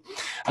be.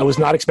 I was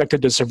not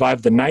expected to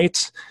survive the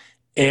night.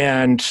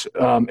 And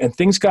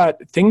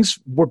things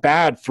were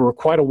bad for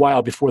quite a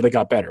while before they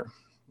got better.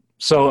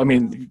 So, I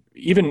mean,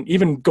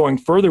 even going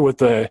further with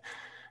the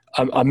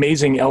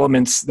amazing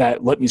elements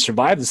that let me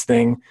survive this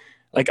thing.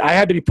 Like I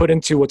had to be put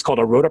into what's called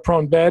a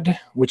rotaprone bed,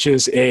 which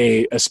is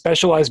a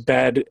specialized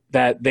bed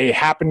that they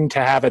happen to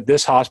have at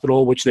this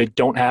hospital, which they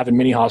don't have in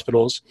many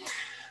hospitals.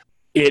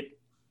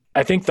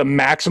 I think the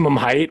maximum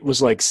height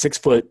was like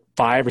 6'5"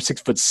 or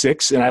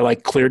 6'6", and I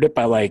like cleared it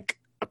by like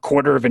a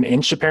quarter of an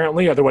inch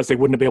apparently. Otherwise they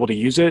wouldn't be able to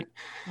use it.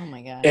 Oh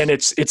my gosh. And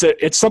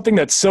it's something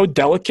that's so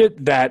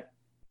delicate that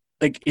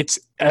like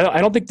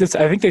I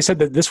think they said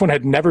that this one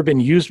had never been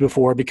used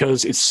before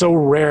because it's so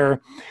rare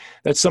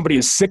that somebody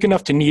is sick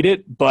enough to need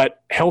it,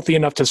 but healthy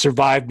enough to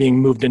survive being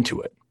moved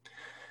into it.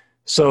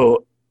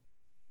 So,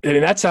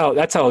 and that's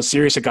how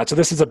serious it got. So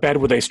this is a bed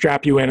where they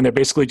strap you in and they're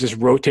basically just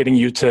rotating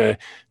you to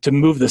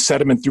move the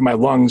sediment through my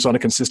lungs on a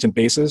consistent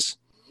basis.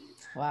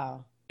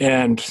 Wow.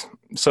 And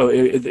so,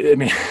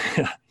 it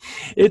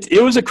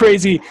was a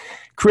crazy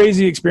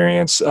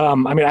experience.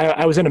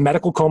 I was in a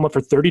medical coma for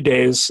 30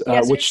 days,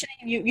 so which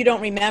you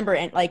don't remember.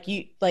 And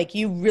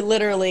you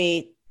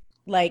literally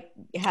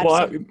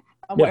had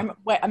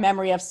a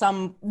memory of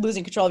some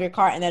losing control of your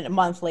car. And then a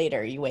month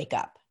later you wake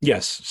up.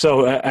 Yes.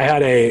 So I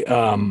had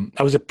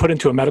I was put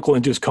into a medical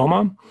induced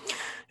coma.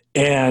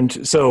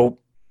 And so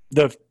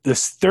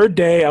this third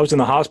day I was in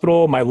the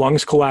hospital, my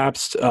lungs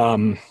collapsed.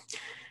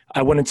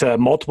 I went into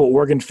multiple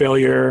organ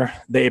failure.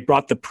 They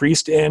brought the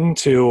priest in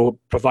to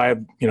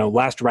provide,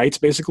 last rites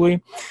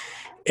basically.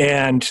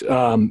 And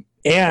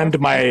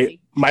my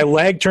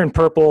leg turned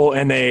purple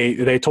and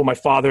they told my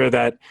father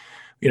that,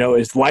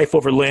 is life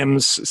over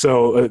limbs.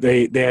 So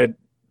they had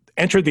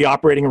entered the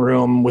operating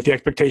room with the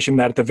expectation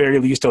that at the very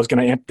least they're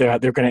going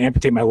to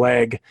amputate my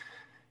leg.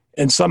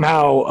 And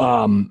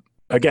somehow,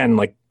 again,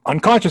 like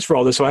unconscious for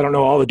all this, so I don't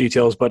know all the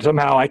details, but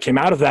somehow I came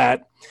out of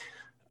that.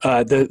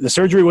 The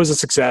surgery was a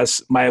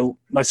success. My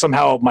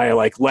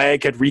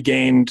leg had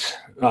regained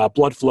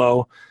blood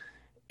flow,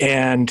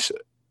 and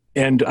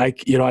I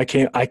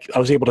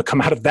was able to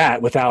come out of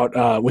that without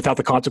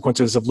the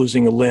consequences of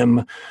losing a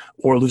limb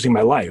or losing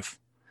my life.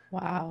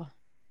 Wow.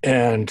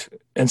 And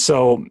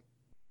so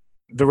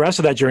the rest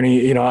of that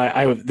journey,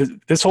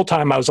 this whole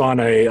time I was on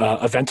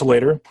a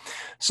ventilator,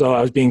 so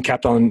I was being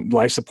kept on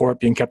life support,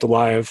 being kept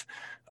alive.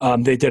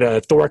 They did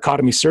a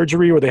thoracotomy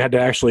surgery where they had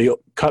to actually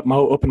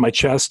open my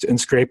chest and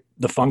scrape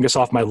the fungus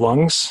off my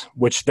lungs,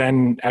 which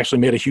then actually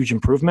made a huge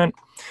improvement.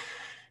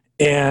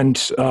 And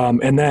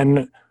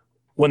then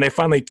when they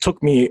finally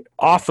took me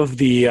off of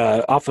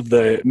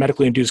the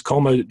medically induced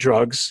coma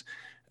drugs,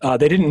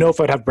 they didn't know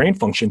if I'd have brain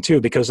function too,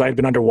 because I'd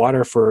been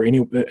underwater for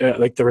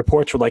the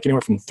reports were like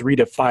anywhere from 3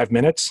 to 5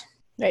 minutes.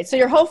 Right. So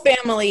your whole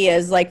family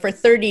is like for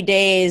 30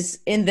 days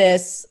in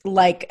this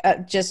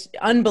just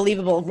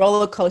unbelievable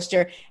roller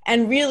coaster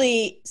and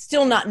really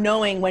still not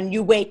knowing when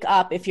you wake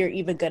up if you're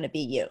even going to be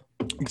you.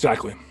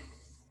 Exactly.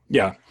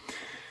 Yeah.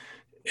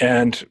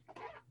 And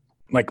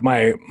like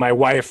my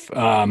wife,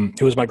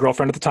 who was my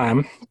girlfriend at the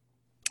time,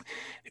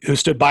 who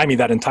stood by me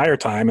that entire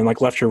time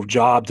and left her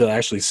job to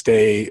actually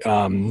stay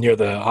near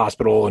the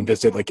hospital and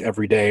visit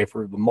every day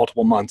for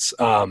multiple months.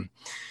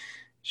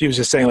 She was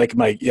just saying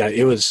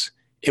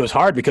it was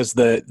hard because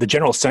the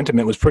general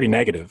sentiment was pretty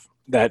negative,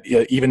 that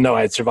even though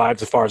I had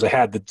survived as far as I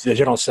had, the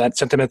general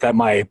sentiment that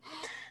my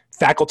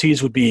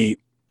faculties would be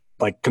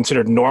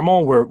considered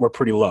normal were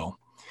pretty low.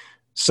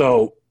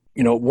 So,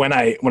 when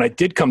I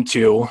did come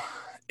to,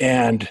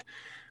 and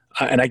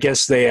I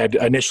guess they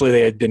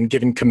had been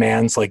given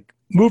commands like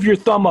move your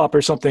thumb up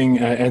or something.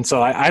 And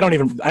so I don't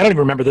even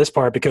remember this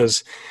part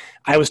because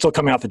I was still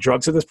coming off the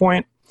drugs at this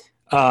point.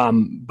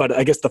 But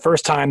I guess the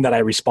first time that I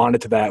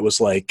responded to that was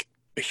a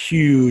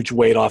huge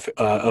weight off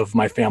of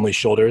my family's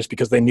shoulders,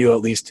 because they knew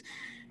at least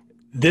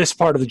this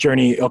part of the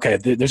journey, okay,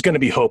 there's going to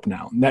be hope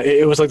now.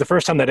 It was the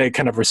first time that I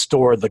kind of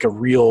restored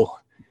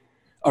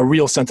a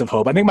real sense of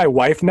hope. I think my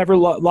wife never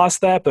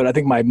lost that, but I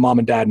think my mom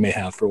and dad may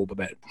have for a little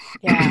bit.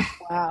 Yeah.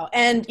 Wow.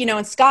 And,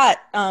 and Scott,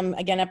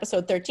 again,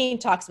 episode 13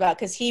 talks about,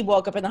 cause he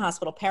woke up in the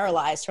hospital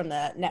paralyzed from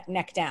the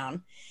neck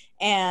down.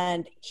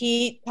 And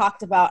he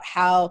talked about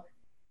how,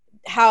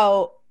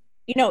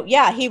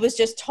 he was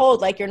just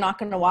told you're not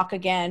going to walk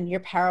again. You're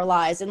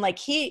paralyzed. And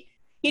he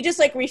just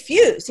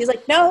refused. He's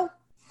like, no,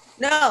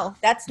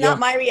 that's not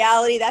my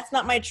reality. That's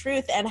not my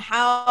truth. And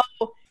how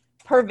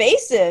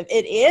pervasive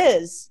it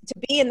is to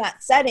be in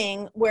that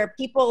setting where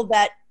people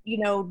that,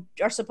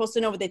 are supposed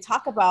to know what they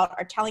talk about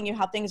are telling you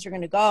how things are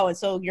going to go. And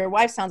so your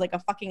wife sounds like a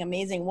fucking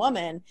amazing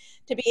woman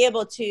to be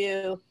able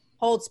to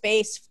hold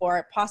space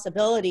for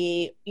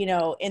possibility,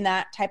 in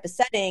that type of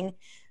setting,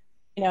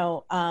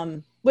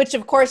 which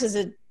of course is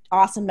an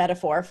awesome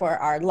metaphor for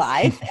our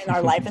life and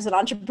our life as an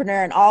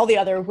entrepreneur and all the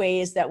other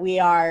ways that we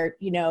are,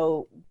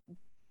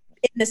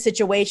 in a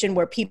situation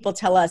where people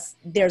tell us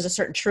there's a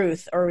certain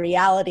truth or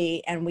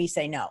reality and we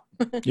say no.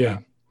 Yeah.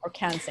 Or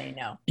can say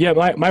no. Yeah.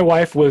 My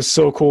wife was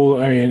so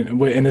cool. I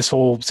mean, in this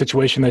whole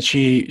situation that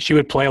she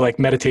would play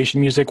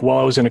meditation music while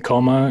I was in a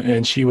coma,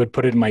 and she would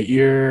put it in my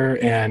ear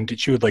and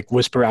she would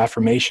whisper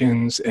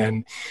affirmations.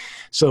 And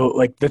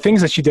so the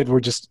things that she did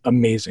were just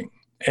amazing.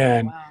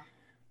 And,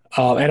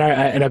 wow.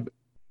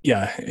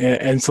 Yeah.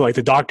 And so like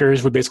the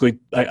doctors would basically,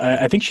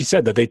 I think she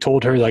said that they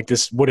told her like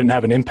this wouldn't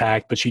have an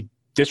impact, but she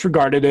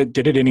disregarded it,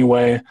 did it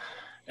anyway.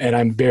 And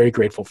I'm very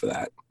grateful for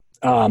that.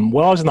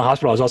 While I was in the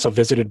hospital, I was also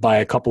visited by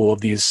a couple of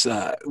these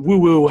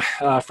woo-woo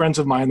friends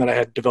of mine that I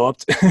had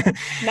developed.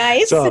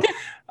 Nice. So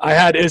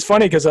it's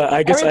funny because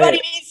I guess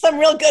everybody needs some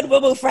real good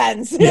woo-woo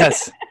friends.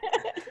 Yes.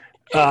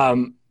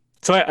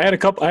 So I had a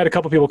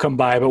couple people come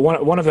by, but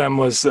one of them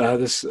was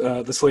this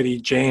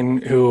lady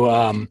Jane, who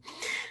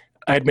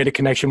I had made a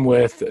connection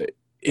with,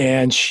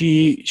 and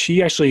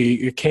she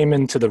actually came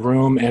into the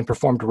room and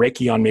performed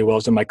Reiki on me while I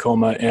was in my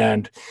coma.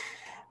 And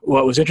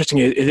what was interesting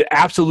is it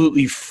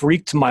absolutely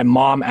freaked my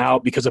mom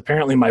out because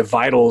apparently my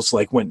vitals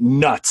like went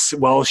nuts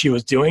while she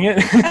was doing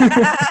it.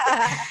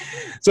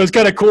 So it's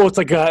kind of cool. It's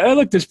like,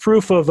 look, there's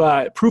proof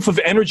of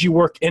energy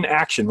work in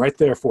action right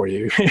there for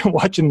you.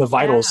 Watching the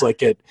vitals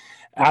like it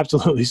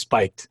absolutely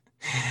spiked.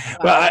 Wow.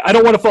 But I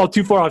don't want to fall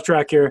too far off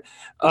track here.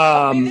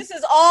 Okay, this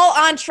is all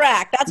on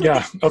track. That's what,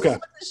 this is what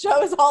the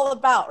show is all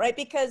about, right?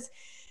 Because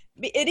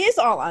it is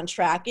all on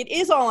track. It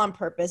is all on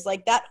purpose.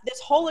 Like that, this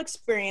whole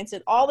experience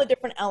and all the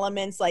different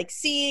elements, like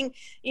seeing,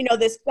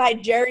 this guy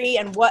Jerry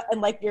and what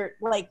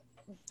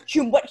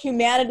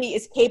humanity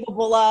is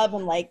capable of,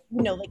 and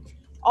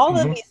all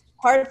of these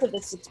parts of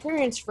this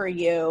experience for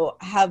you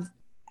have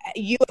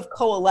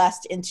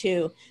coalesced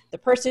into the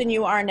person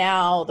you are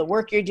now, the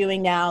work you're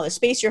doing now, the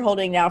space you're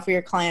holding now for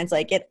your clients.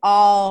 Like it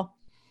all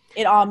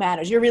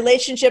matters. Your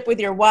relationship with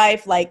your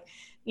wife,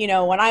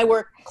 when I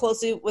work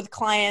closely with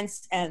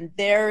clients and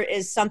there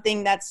is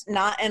something that's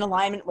not in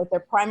alignment with their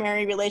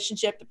primary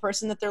relationship, the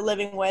person that they're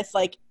living with,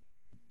 like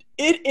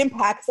it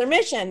impacts their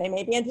mission. They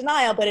may be in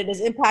denial, but it is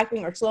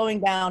impacting or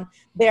slowing down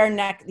their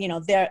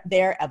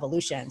their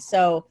evolution.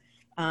 So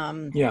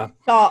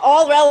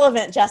all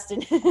relevant,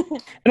 Justin.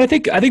 And I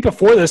think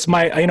before this,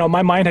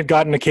 my mind had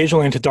gotten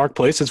occasionally into dark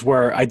places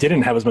where I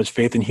didn't have as much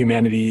faith in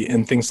humanity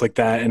and things like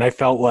that, and I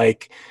felt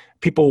like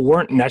people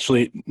weren't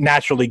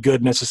naturally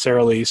good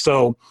necessarily.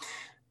 So,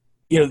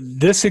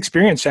 this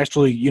experience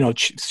actually,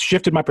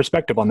 shifted my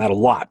perspective on that a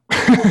lot.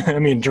 I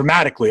mean,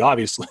 dramatically,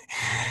 obviously,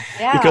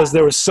 because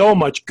there was so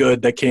much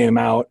good that came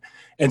out.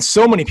 And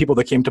so many people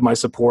that came to my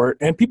support,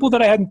 and people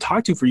that I hadn't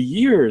talked to for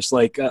years,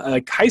 like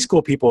high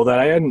school people that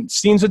I hadn't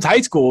seen since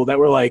high school, that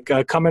were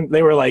coming.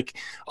 They were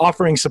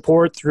offering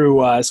support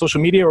through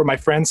social media, or my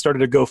friends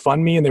started a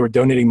GoFundMe and they were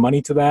donating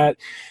money to that.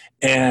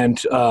 And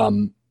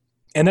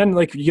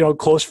then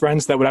close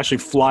friends that would actually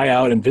fly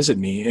out and visit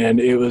me. And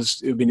it was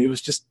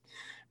just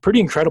pretty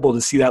incredible to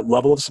see that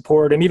level of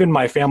support. And even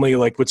my family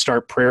would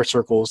start prayer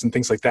circles and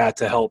things like that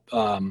to help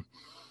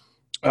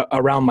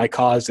around my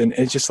cause. And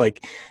it's just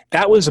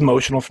that was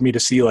emotional for me to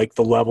see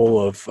the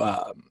level of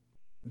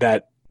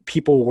that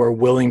people were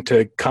willing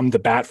to come to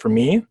bat for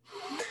me.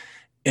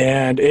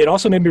 And it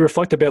also made me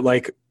reflect a bit,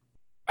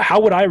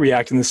 how would I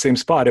react in the same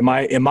spot? Am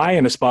I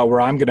in a spot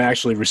where I'm going to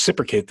actually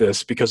reciprocate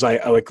this? Because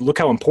I look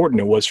how important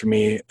it was for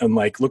me, and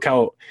look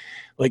how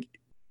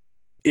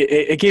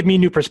it gave me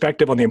new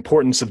perspective on the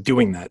importance of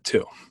doing that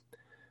too.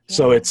 Yeah.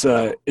 So it's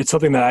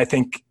something that I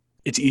think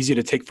it's easy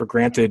to take for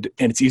granted,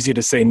 and it's easy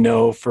to say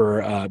no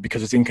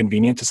because it's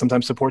inconvenient to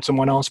sometimes support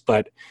someone else,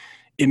 but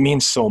it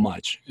means so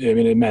much. I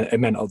mean, it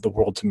meant the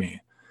world to me.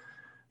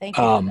 Thank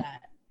you for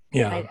that.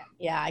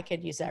 Yeah. I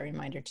could use that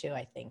reminder too,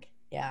 I think.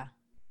 Yeah.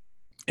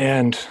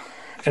 And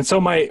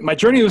so my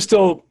journey was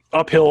still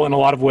uphill in a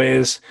lot of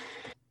ways.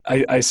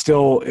 I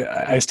still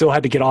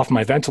had to get off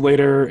my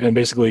ventilator and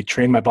basically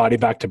train my body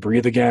back to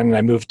breathe again. And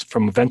I moved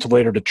from a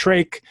ventilator to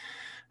trach.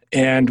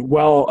 And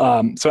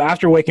so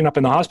after waking up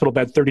in the hospital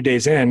bed 30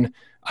 days in,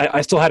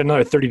 I still had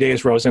another 30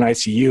 days where I was in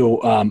ICU.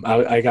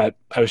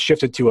 I was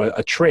shifted to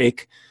a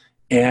trach,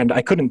 and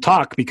I couldn't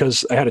talk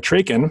because I had a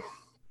trach in,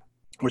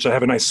 which I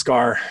have a nice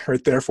scar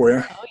right there for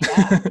you.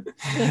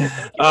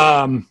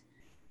 Oh,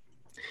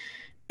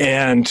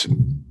 yeah.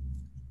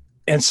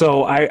 And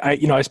so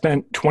I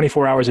spent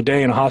 24 hours a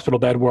day in a hospital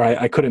bed where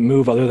I couldn't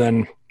move other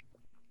than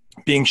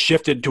being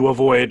shifted to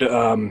avoid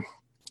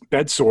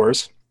bed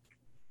sores.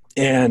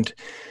 And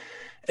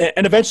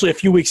eventually, a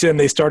few weeks in,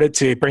 they started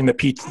to bring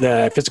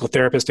the physical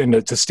therapist in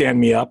to stand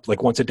me up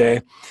once a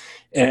day.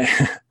 And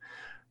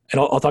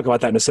I'll talk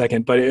about that in a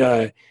second.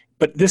 But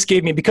this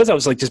gave me, because I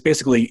was just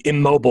basically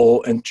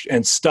immobile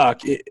and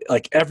stuck,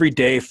 every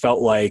day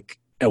felt like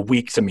a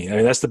week to me. I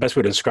mean, that's the best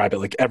way to describe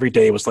it. Every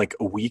day was a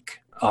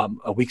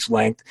week's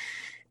length.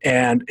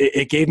 And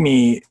it gave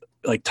me,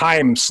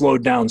 time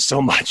slowed down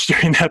so much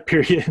during that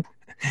period.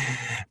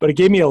 But it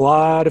gave me a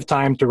lot of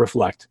time to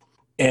reflect.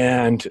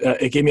 And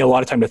it gave me a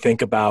lot of time to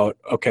think about,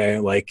 okay,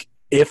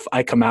 if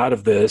I come out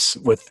of this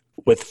with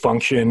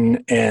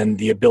function and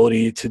the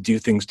ability to do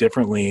things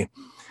differently,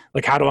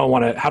 how do I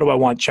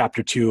want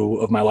chapter 2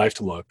 of my life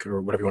to look,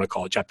 or whatever you want to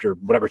call it,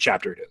 whatever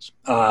chapter it is,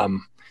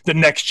 the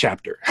next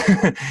chapter.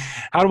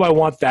 How do I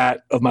want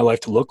that of my life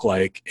to look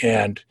like?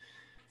 And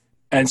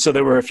so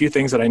there were a few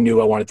things that I knew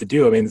I wanted to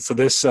do. I mean, so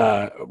this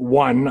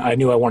one, I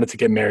knew I wanted to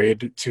get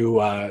married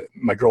to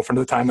my girlfriend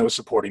at the time that was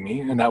supporting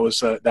me, and that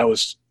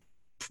was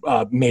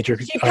major.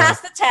 She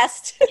passed the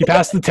test. She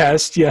passed the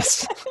test.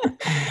 Yes.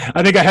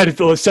 I think I had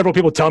several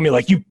people tell me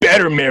like, you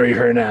better marry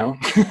her now.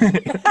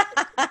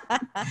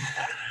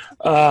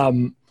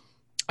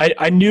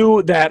 I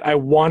knew that I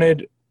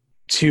wanted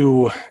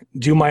to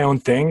do my own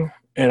thing,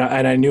 and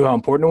I knew how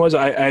important it was.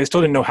 I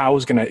still didn't know how I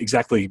was going to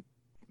exactly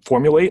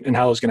formulate and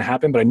how it was going to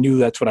happen, but I knew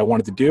that's what I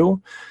wanted to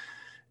do.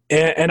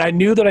 And I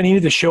knew that I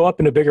needed to show up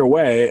in a bigger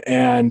way.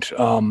 And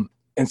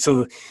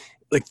so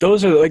like,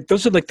 those are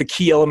the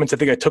key elements I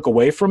think I took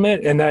away from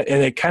it. And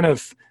it kind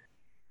of,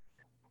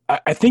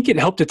 I think it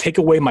helped to take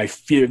away my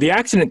fear. The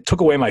accident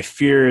took away my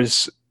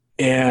fears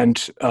and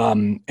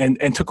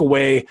took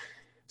away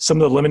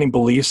some of the limiting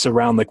beliefs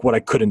around like what I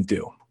couldn't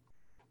do.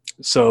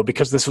 So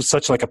because this was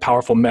such like a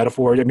powerful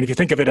metaphor, I mean, if you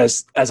think of it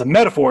as a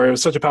metaphor, it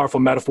was such a powerful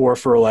metaphor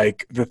for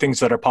like the things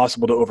that are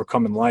possible to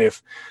overcome in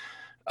life.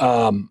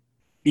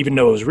 Even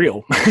though it was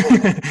real,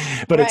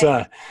 but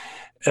right.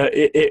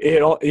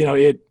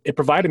 It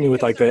provided me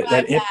with like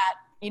that.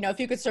 If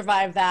you could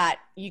survive that,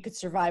 you could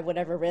survive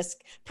whatever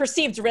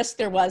perceived risk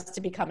there was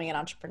to becoming an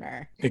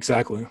entrepreneur.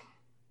 Exactly.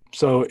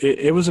 So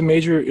it was a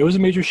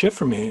major shift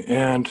for me.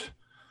 And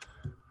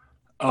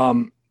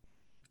soon,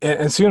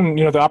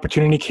 the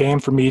opportunity came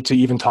for me to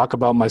even talk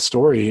about my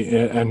story.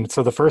 And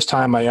so the first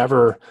time I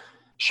ever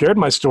shared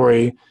my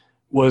story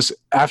was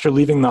after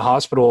leaving the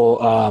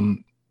hospital.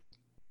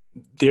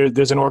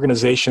 There's an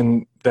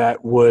organization that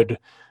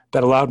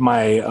allowed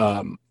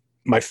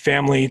my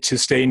family to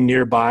stay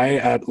nearby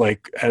at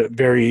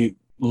very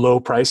low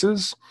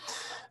prices.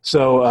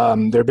 So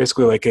they're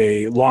basically like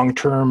a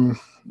long-term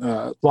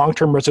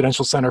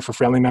residential center for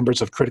family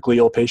members of critically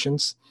ill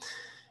patients.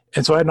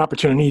 And so I had an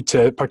opportunity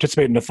to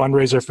participate in a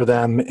fundraiser for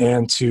them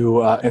and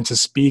to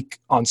speak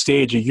on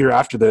stage a year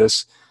after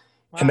this.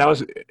 Wow.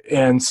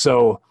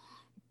 So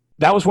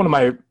that was one of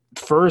my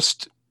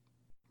first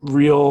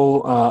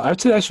real, I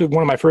would say actually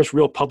one of my first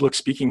real public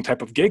speaking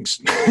type of gigs,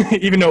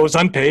 even though it was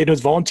unpaid, it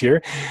was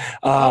volunteer.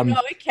 No,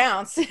 it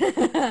counts.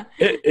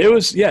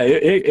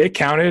 It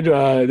counted.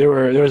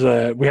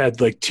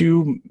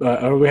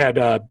 We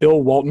had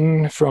Bill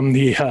Walton from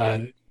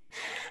the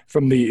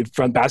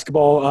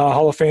Basketball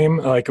Hall of Fame.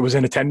 Like it was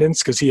in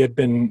attendance because he had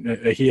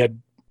been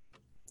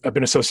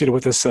associated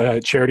with this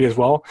charity as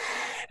well.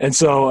 And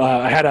so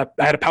I had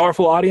a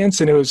powerful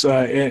audience, and it was,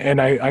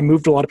 and I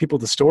moved a lot of people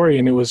to the story,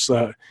 and it was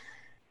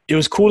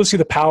cool to see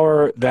the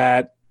power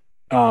that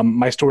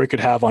my story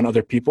could have on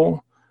other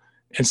people.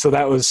 And so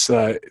that was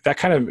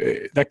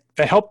that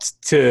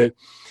helped to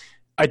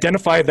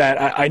identify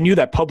that I knew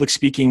that public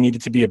speaking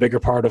needed to be a bigger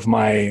part of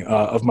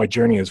my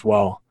journey as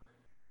well.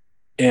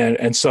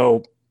 And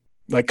so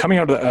like coming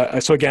out of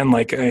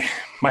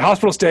my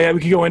hospital stay,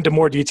 we could go into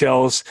more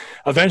details.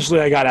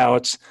 Eventually I got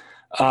out.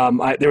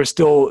 There was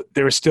still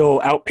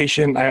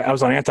outpatient. I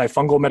was on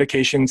antifungal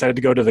medications. I had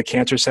to go to the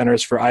cancer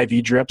centers for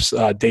IV drips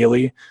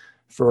daily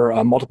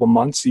for multiple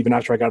months, even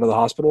after I got out of the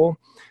hospital,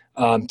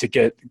 to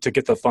get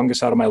the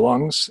fungus out of my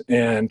lungs.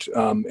 And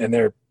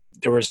there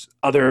was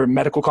other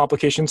medical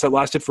complications that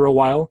lasted for a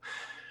while.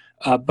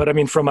 But I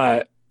mean, from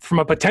a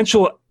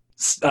potential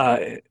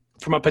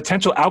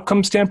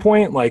outcome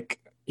standpoint,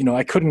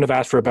 I couldn't have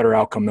asked for a better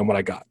outcome than what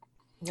I got.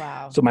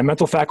 Wow. So my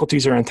mental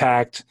faculties are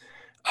intact.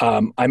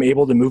 I'm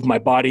able to move my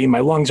body. My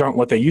lungs aren't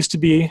what they used to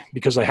be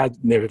because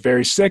they were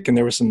very sick, and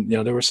there was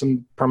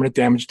some permanent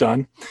damage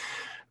done.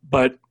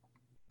 But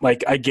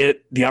I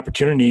get the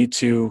opportunity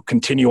to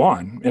continue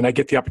on, and I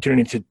get the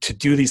opportunity to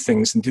do these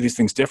things and do these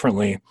things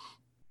differently.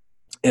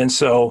 And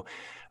so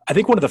I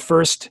think one of the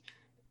first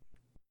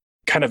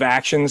kind of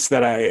actions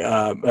that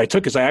I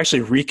took is I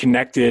actually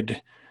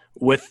reconnected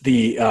with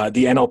the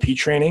NLP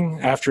training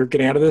after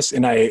getting out of this.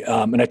 And I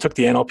took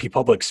the NLP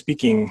public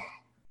speaking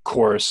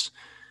course,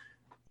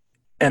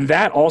 and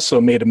that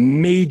also made a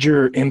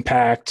major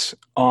impact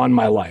on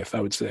my life, I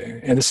would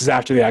say. And this is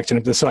after the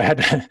accident. So I had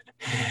to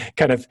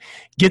kind of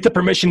get the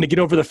permission to get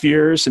over the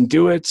fears and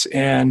do it.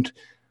 And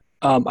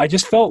I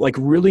just felt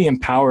really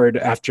empowered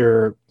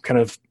after kind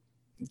of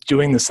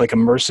doing this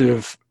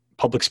immersive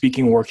public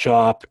speaking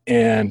workshop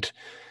and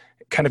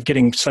kind of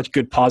getting such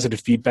good positive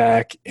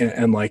feedback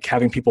and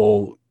having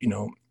people,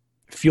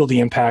 feel the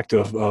impact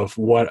of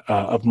what,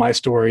 of my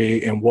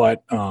story and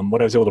what I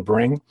was able to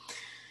bring.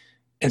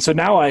 And so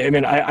now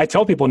I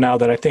tell people now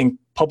that I think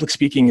public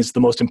speaking is the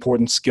most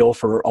important skill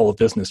for all of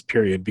business,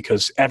 period,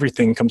 because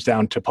everything comes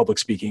down to public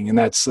speaking. And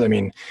that's,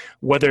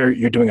 whether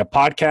you're doing a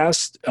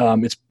podcast,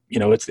 it's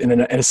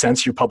in a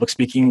sense, you're public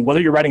speaking. Whether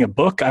you're writing a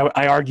book,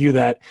 I argue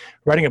that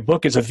writing a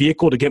book is a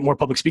vehicle to get more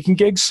public speaking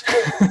gigs.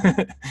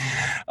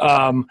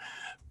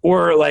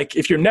 Or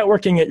if you're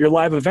networking at your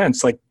live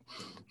events,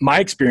 my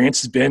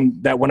experience has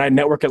been that when I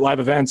network at live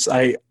events,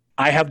 I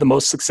have the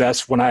most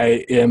success when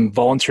I am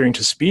volunteering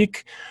to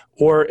speak,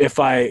 or if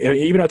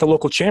even at the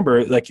local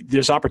chamber,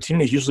 there's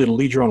opportunities usually to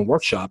lead your own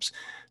workshops.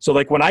 So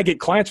when I get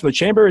clients from the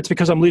chamber, it's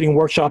because I'm leading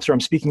workshops or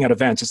I'm speaking at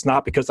events. It's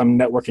not because I'm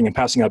networking and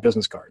passing out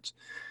business cards.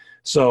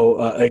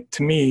 So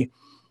to me,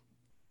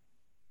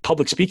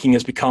 public speaking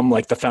has become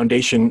the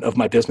foundation of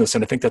my business.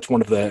 And I think that's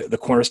one of the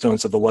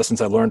cornerstones of the lessons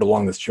I learned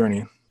along this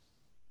journey.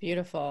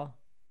 Beautiful.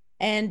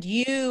 And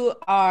you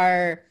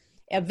are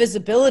a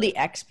visibility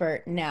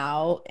expert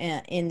now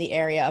in the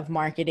area of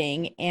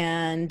marketing.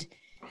 And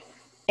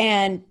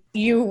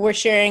you were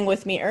sharing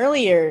with me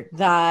earlier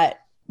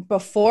that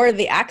before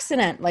the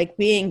accident, like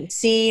being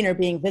seen or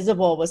being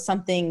visible was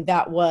something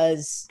that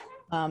was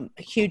a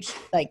huge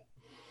like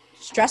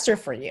stressor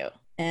for you.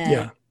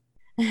 And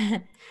yeah.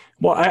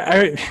 Well,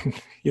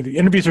 the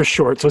interviews are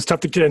short, so it's tough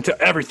to get into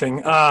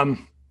everything. Well,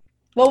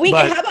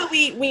 how about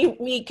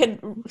we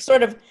can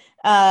sort of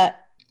wrap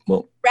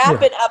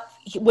it up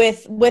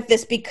with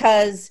this,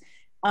 because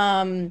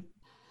I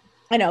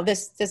know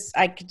this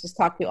I could just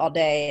talk to you all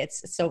day.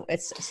 It's so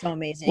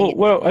amazing.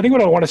 Well, I think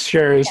what I want to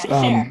share is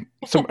a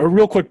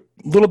real quick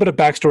little bit of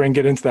backstory and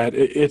get into that.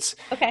 It's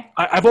okay.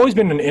 I've always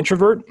been an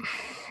introvert,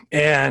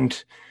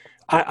 and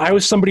I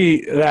was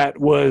somebody that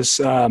was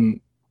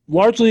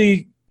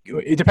largely,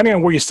 depending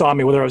on where you saw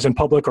me, whether I was in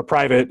public or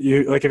private,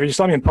 if you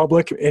saw me in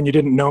public and you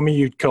didn't know me,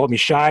 you'd call me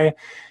shy.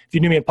 If you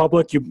knew me in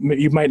public,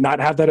 you might not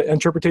have that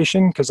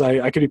interpretation, because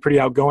I could be pretty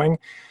outgoing.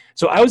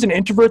 So I was an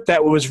introvert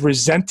that was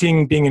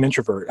resenting being an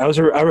introvert. I was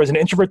an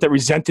introvert that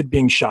resented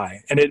being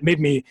shy. And it made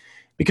me,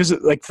 because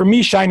like for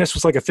me, shyness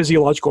was like a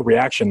physiological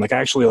reaction. Like I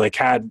actually like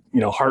had,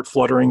 heart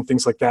fluttering,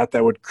 things like that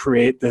would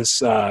create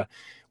this,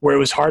 where it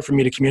was hard for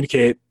me to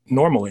communicate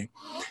normally.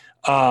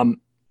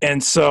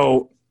 And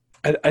so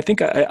I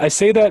think I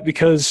say that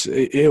because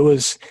it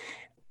was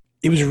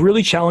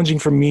really challenging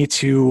for me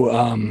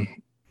to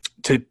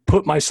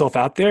put myself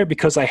out there,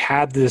 because I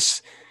had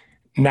this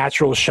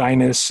natural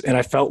shyness, and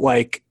I felt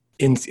like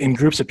in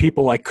groups of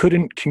people, I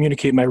couldn't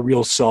communicate my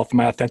real self,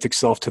 my authentic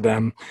self to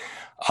them.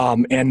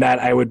 And that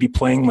I would be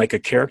playing like a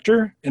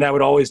character, and I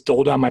would always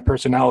dull down my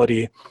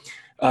personality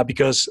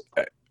because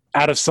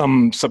out of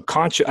some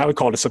subconscious, I would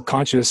call it a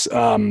subconscious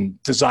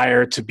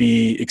desire to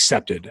be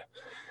accepted.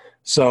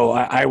 So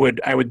I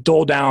would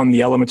dull down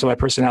the elements of my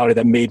personality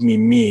that made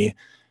me,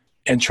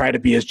 and try to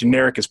be as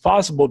generic as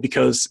possible,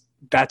 because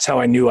that's how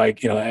I knew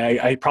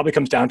I probably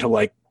comes down to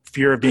like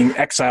fear of being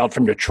exiled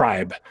from your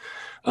tribe,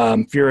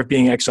 fear of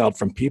being exiled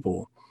from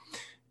people.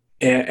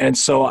 And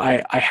so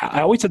I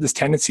always had this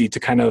tendency to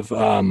kind of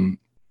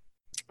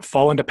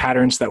fall into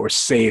patterns that were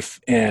safe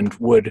and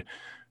would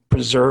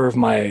preserve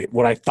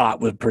what I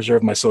thought would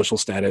preserve my social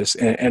status.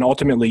 And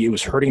ultimately it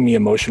was hurting me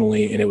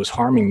emotionally, and it was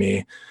harming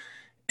me.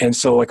 And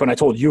so like when I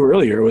told you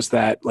earlier, was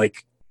that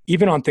like,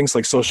 even on things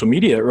like social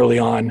media early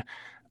on,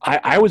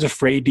 I was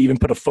afraid to even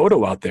put a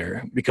photo out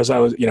there, because I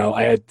was,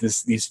 I had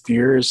these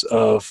fears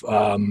of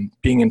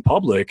being in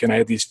public, and I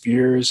had these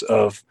fears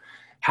of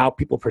how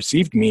people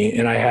perceived me,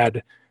 and I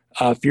had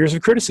fears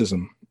of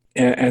criticism.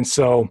 And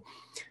so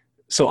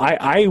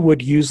I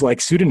would use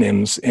like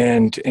pseudonyms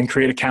and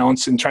create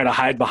accounts and try to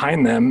hide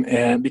behind them.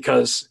 And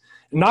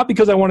not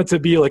because I wanted to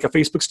be like a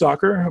Facebook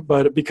stalker,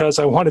 but because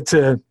I wanted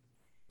to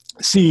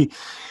see,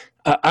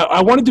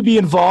 I wanted to be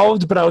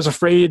involved, but I was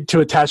afraid to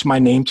attach my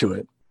name to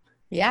it.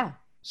 Yeah.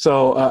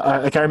 So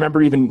I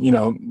remember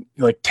even,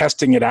 like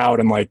testing it out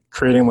and like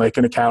creating like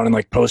an account and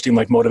like posting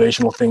like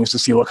motivational things to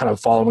see what kind of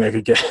following I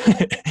could get,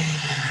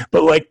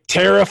 but like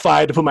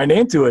terrified to put my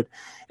name to it.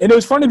 And it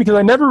was funny because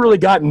I never really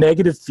got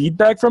negative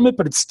feedback from it,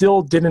 but it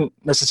still didn't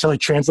necessarily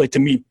translate to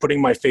me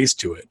putting my face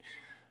to it.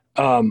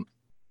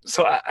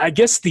 So I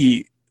guess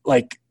the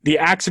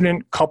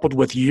accident, coupled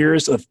with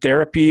years of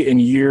therapy and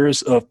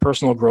years of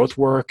personal growth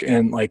work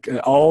and like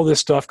all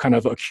this stuff kind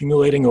of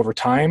accumulating over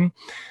time,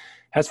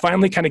 has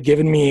finally kind of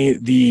given me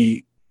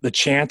the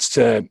chance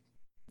to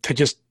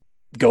just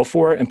go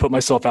for it and put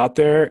myself out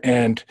there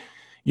and,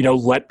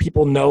 let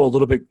people know a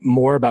little bit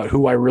more about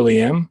who I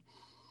really am.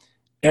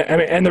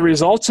 And the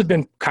results have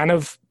been kind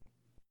of,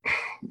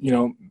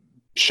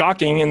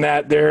 shocking in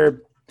that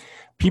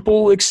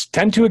people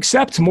tend to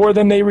accept more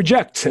than they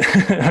reject.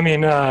 I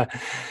mean,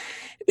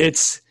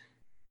 it's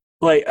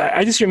like,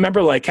 I just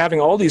remember like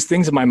having all these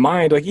things in my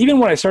mind. Like even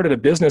when I started a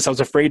business, I was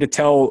afraid to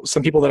tell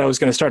some people that I was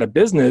going to start a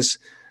business,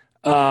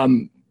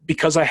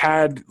 because I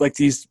had like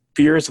these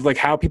fears of like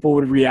how people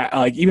would react,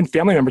 like even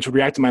family members would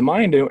react to my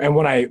mind. And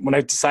when I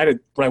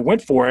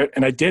went for it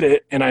and I did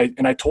it and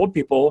I told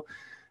people,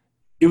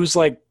 it was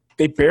like,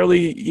 they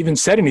barely even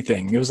said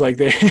anything. It was like,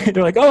 they're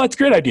like, oh, that's a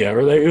great idea.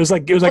 Or it was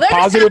like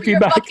positive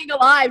feedback. They're fucking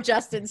alive,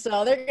 Justin.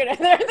 So they're at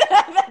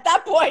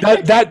that point.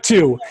 That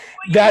too.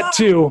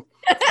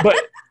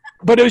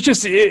 But it was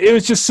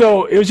just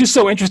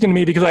so interesting to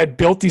me, because I had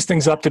built these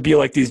things up to be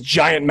like these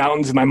giant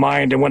mountains in my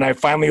mind. And when I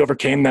finally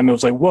overcame them, it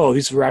was like, whoa,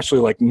 these were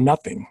actually like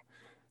nothing.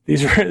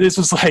 This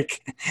was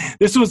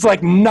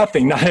like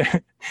nothing.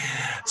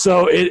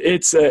 So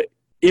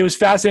it was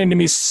fascinating to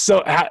me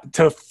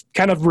to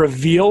kind of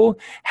reveal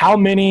how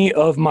many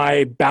of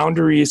my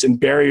boundaries and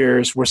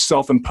barriers were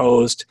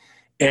self-imposed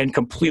and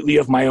completely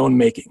of my own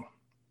making.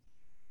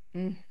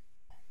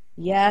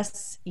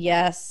 Yes.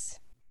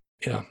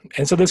 Yeah.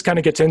 And so this kind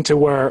of gets into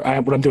what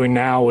I'm doing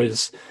now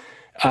is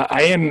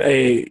I am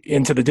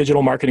into the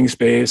digital marketing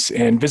space,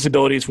 and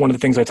visibility is one of the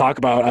things I talk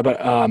about.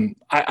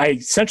 I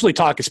essentially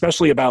talk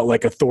especially about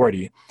like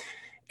authority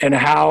and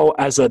how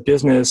as a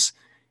business,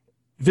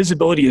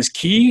 visibility is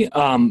key,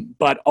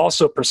 but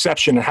also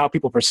perception and how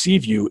people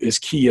perceive you is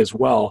key as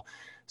well.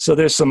 So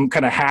there's some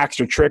kind of hacks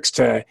or tricks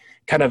to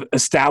kind of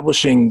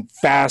establishing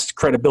fast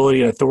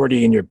credibility and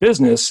authority in your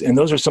business. And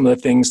those are some of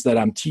the things that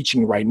I'm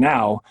teaching right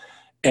now.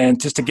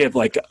 And just to give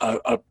like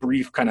a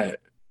brief kind of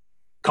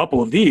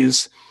couple of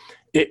these,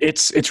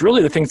 it's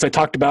really the things I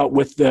talked about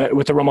with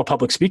the realm of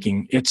public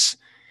speaking. It's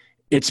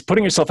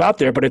putting yourself out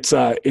there, but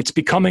it's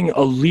becoming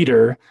a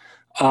leader.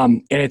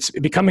 And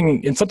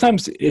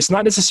sometimes it's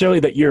not necessarily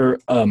that you're,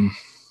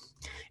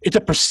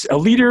 it's a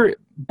leader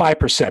by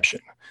perception.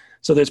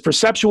 So there's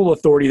perceptual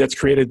authority that's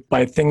created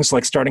by things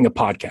like starting a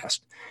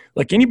podcast.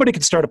 Like anybody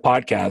can start a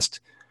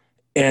podcast,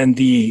 and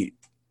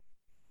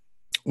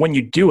when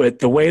you do it,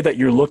 the way that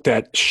you're looked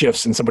at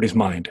shifts in somebody's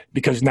mind,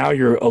 because now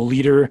you're a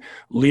leader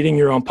leading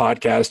your own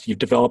podcast. You've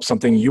developed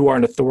something. You are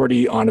an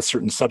authority on a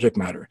certain subject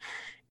matter.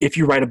 If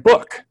you write a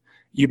book,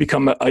 you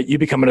become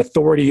an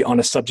authority on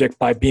a subject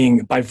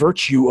by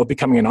virtue of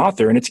becoming an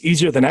author, and it's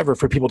easier than ever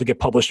for people to get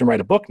published and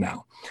write a book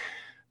now.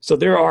 So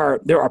there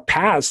are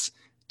paths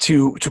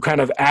to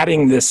kind of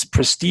adding this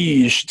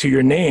prestige to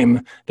your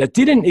name that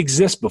didn't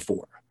exist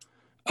before.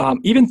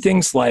 Even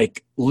things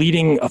like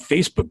leading a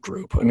Facebook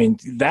group. I mean,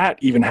 that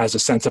even has a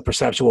sense of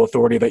perceptual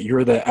authority that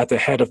you're at the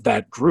head of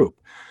that group.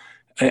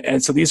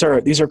 And so these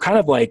are kind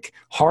of like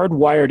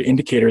hardwired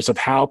indicators of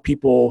how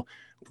people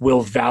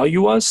will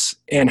value us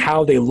and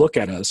how they look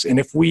at us. And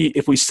if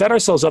we set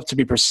ourselves up to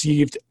be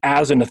perceived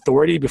as an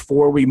authority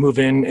before we move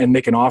in and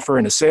make an offer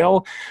and a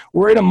sale,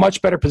 we're in a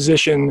much better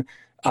position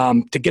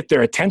to get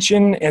their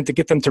attention and to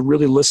get them to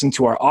really listen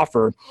to our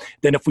offer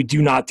than if we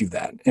do not do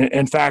that.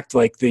 In fact,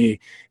 like the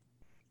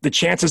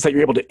chances that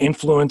you're able to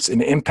influence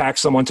and impact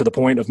someone to the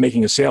point of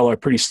making a sale are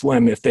pretty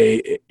slim if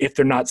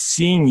they're not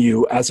seeing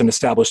you as an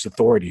established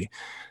authority.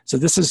 So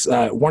this is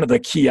one of the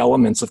key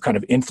elements of kind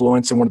of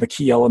influence and one of the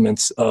key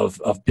elements of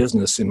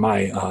business in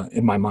my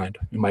mind,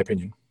 in my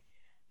opinion.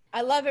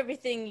 I love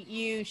everything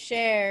you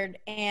shared,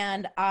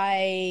 and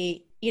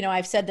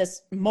I've said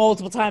this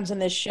multiple times on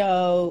this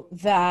show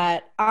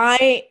that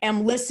I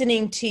am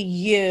listening to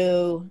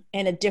you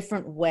in a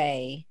different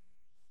way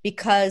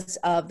because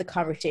of the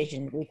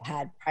conversation we've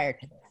had prior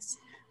to this.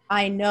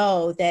 I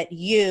know that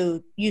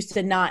you used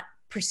to not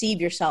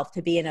perceive yourself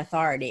to be an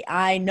authority.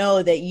 I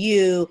know that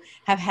you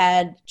have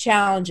had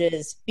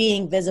challenges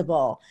being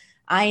visible.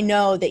 I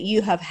know that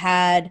you have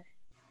had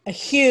a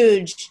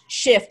huge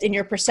shift in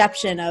your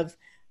perception of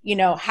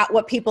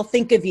what people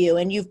think of you,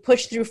 and you've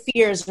pushed through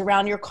fears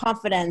around your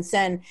confidence,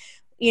 and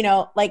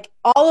like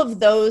all of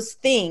those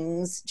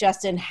things,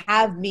 Justin,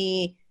 have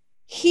me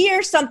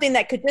hear something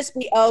that could just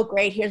be, oh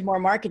great, here's more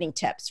marketing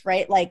tips,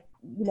 right? Like,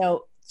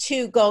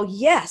 to go,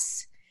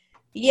 yes,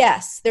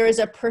 there is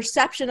a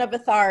perception of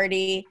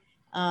authority,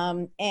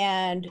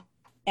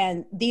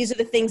 and these are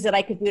the things that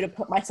I could do to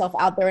put myself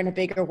out there in a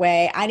bigger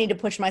way. I need to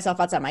push myself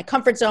outside my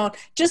comfort zone,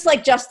 just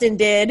like Justin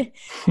did,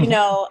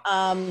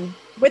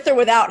 with or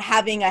without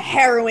having a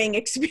harrowing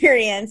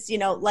experience, you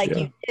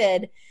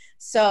did.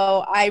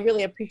 So I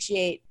really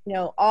appreciate,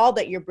 all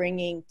that you're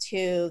bringing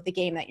to the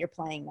game that you're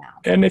playing now.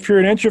 And if you're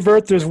an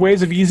introvert, there's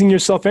ways of easing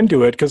yourself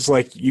into it, because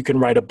like you can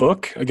write a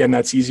book. Again,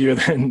 that's easier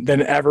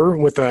than ever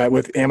with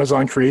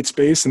Amazon Create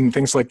Space and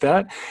things like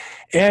that.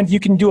 And you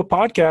can do a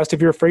podcast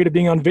if you're afraid of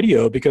being on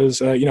video, because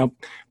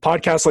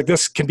podcasts like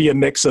this can be a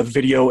mix of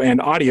video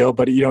and audio,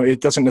 but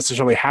it doesn't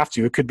necessarily have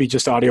to. It could be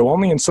just audio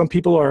only. And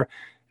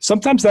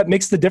sometimes that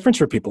makes the difference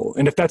for people.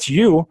 And if that's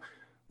you,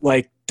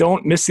 like,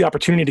 don't miss the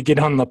opportunity to get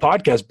on the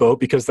podcast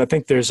boat, because I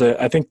think there's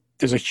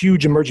a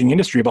huge emerging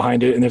industry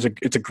behind it, and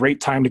it's a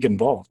great time to get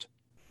involved.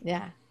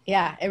 Yeah,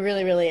 it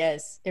really, really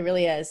is. It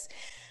really is.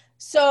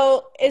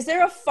 So is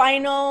there a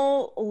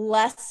final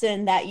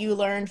lesson that you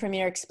learned from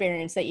your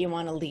experience that you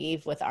want to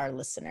leave with our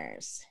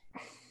listeners?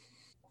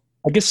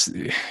 I guess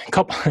a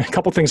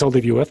couple things I'll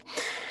leave you with.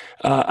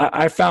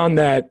 I found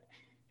that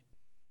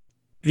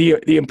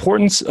the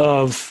importance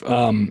of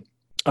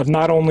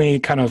not only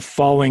kind of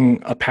following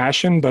a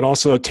passion, but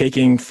also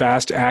taking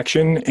fast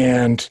action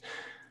and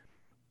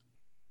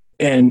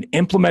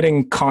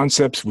implementing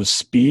concepts with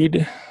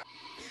speed.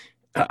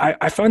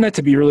 I find that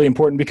to be really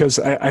important, because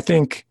I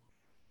think,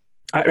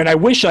 and I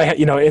wish I had,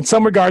 in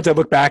some regards I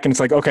look back and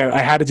it's like, okay, I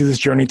had to do this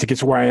journey to get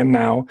to where I am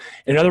now.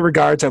 In other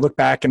regards, I look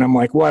back and I'm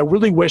like, well, I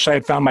really wish I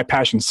had found my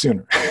passion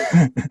sooner.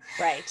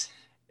 Right.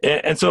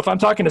 And so if I'm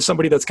talking to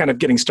somebody that's kind of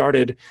getting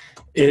started,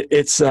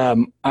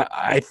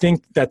 I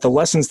think that the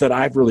lessons that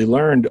I've really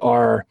learned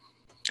are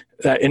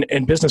that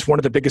in business, one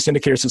of the biggest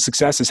indicators of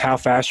success is how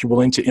fast you're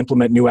willing to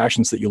implement new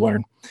actions that you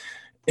learn.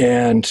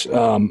 And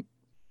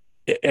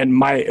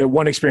my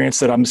one experience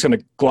that I'm just going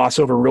to gloss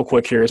over real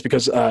quick here is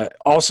because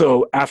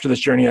also after this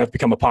journey, I've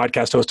become a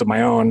podcast host of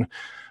my own.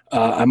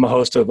 I'm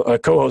a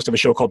co-host of a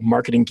show called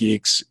Marketing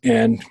Geeks,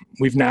 and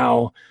we've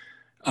now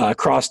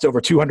crossed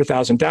over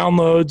 200,000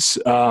 downloads.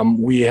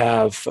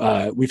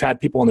 We've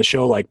had people on the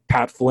show like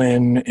Pat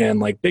Flynn and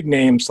like big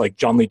names like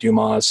John Lee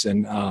Dumas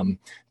and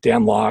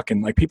Dan Locke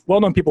and like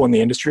well-known people in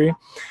the industry.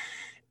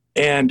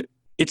 And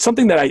it's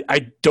something that I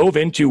dove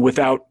into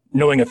without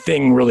knowing a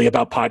thing really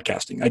about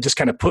podcasting. I just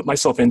kind of put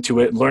myself into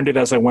it, learned it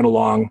as I went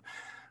along,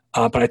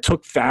 but I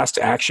took fast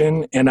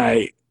action and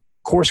I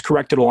course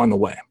corrected along the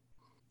way.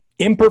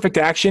 Imperfect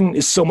action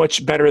is so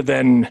much better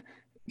than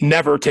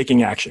never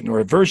taking action,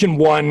 or version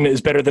 1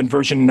 is better than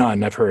version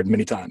none. I've heard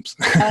many times.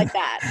 I like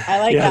that. I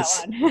like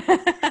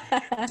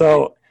that one.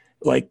 So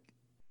like,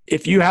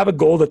 if you have a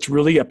goal that's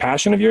really a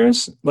passion of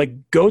yours,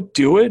 like go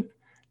do it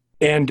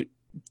and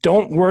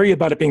don't worry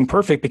about it being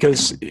perfect,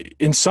 because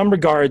in some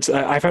regards,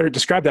 I've heard it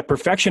described that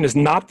perfection is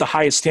not the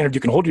highest standard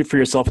you can hold for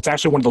yourself. It's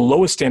actually one of the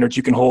lowest standards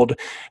you can hold,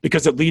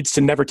 because it leads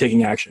to never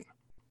taking action.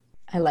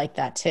 I like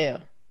that too.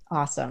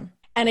 Awesome.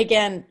 And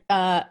again,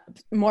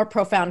 more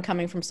profound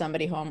coming from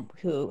somebody who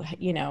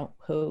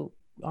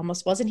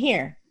almost wasn't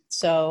here.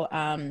 So,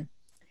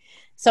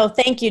 so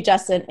thank you,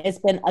 Justin. It's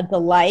been a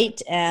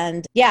delight.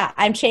 And yeah,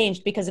 I'm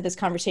changed because of this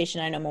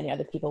conversation. I know many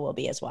other people will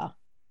be as well.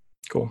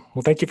 Cool.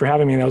 Well, thank you for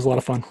having me. That was a lot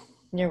of fun.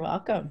 You're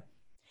welcome.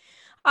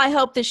 I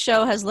hope this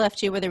show has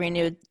left you with a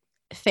renewed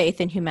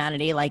faith in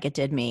humanity like it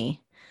did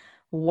me.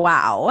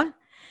 Wow.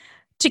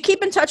 To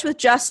keep in touch with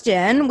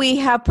Justin, we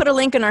have put a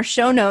link in our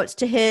show notes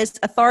to his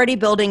authority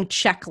building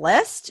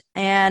checklist,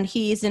 and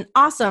he's an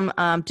awesome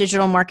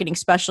digital marketing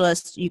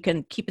specialist. You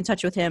can keep in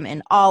touch with him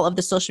in all of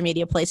the social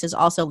media places,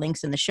 also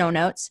links in the show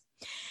notes.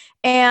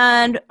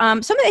 And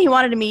something that he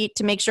wanted me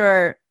to make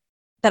sure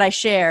that I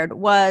shared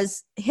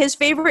was his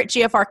favorite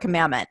GFR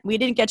commandment. We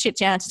didn't get a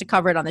chance to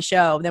cover it on the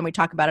show. Then we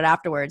talk about it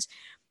afterwards.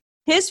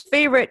 His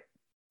favorite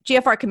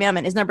GFR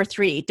commandment is number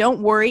 3.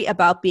 Don't worry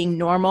about being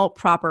normal,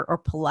 proper, or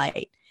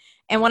polite.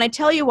 And when I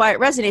tell you why it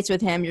resonates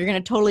with him, you're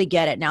going to totally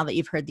get it now that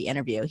you've heard the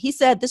interview. He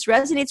said, this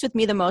resonates with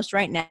me the most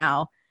right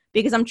now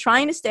because I'm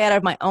trying to stay out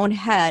of my own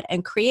head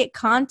and create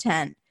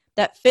content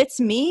that fits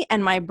me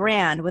and my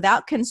brand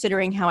without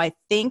considering how I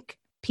think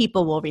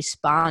people will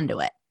respond to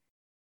it.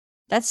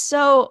 That's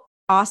so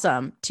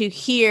awesome to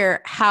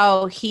hear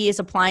how he is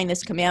applying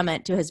this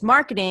commandment to his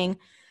marketing.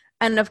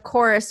 And of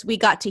course, we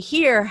got to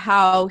hear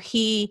how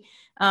he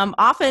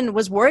often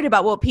was worried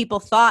about what people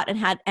thought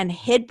and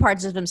hid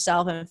parts of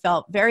himself and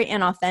felt very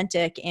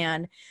inauthentic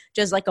and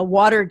just like a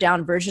watered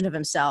down version of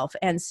himself.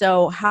 And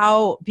so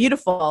how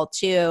beautiful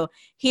to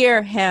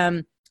hear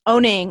him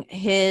owning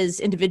his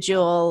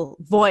individual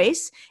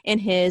voice in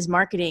his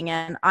marketing.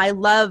 And I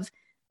love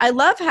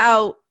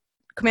how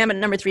commandment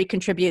number 3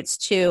 contributes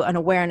to an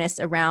awareness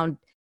around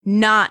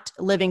not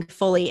living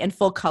fully and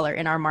full color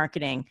in our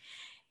marketing.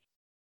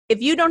 If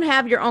you don't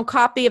have your own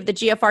copy of the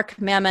GFR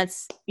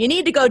commandments, you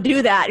need to go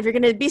do that. If you're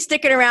going to be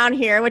sticking around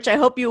here, which I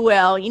hope you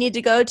will, you need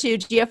to go to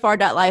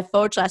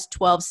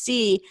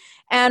gfr.live/12C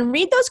and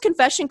read those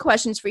confession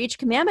questions for each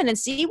commandment and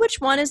see which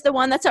one is the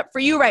one that's up for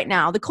you right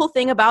now. The cool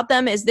thing about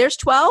them is there's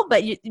 12,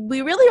 but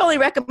we really only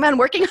recommend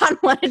working on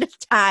one at a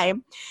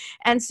time.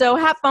 And so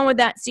have fun with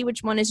that. See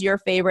which one is your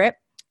favorite.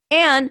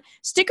 And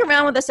stick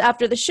around with us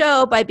after the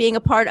show by being a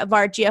part of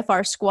our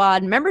GFR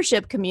Squad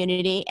membership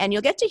community, and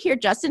you'll get to hear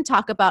Justin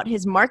talk about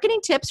his marketing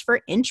tips for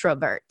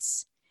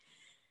introverts.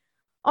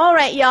 All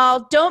right,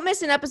 y'all, don't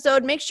miss an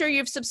episode. Make sure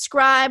you've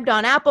subscribed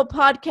on Apple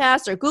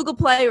Podcasts or Google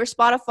Play or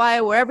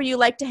Spotify, wherever you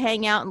like to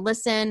hang out and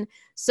listen,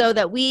 so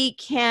that we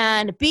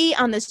can be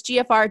on this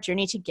GFR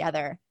journey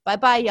together.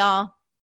 Bye-bye, y'all.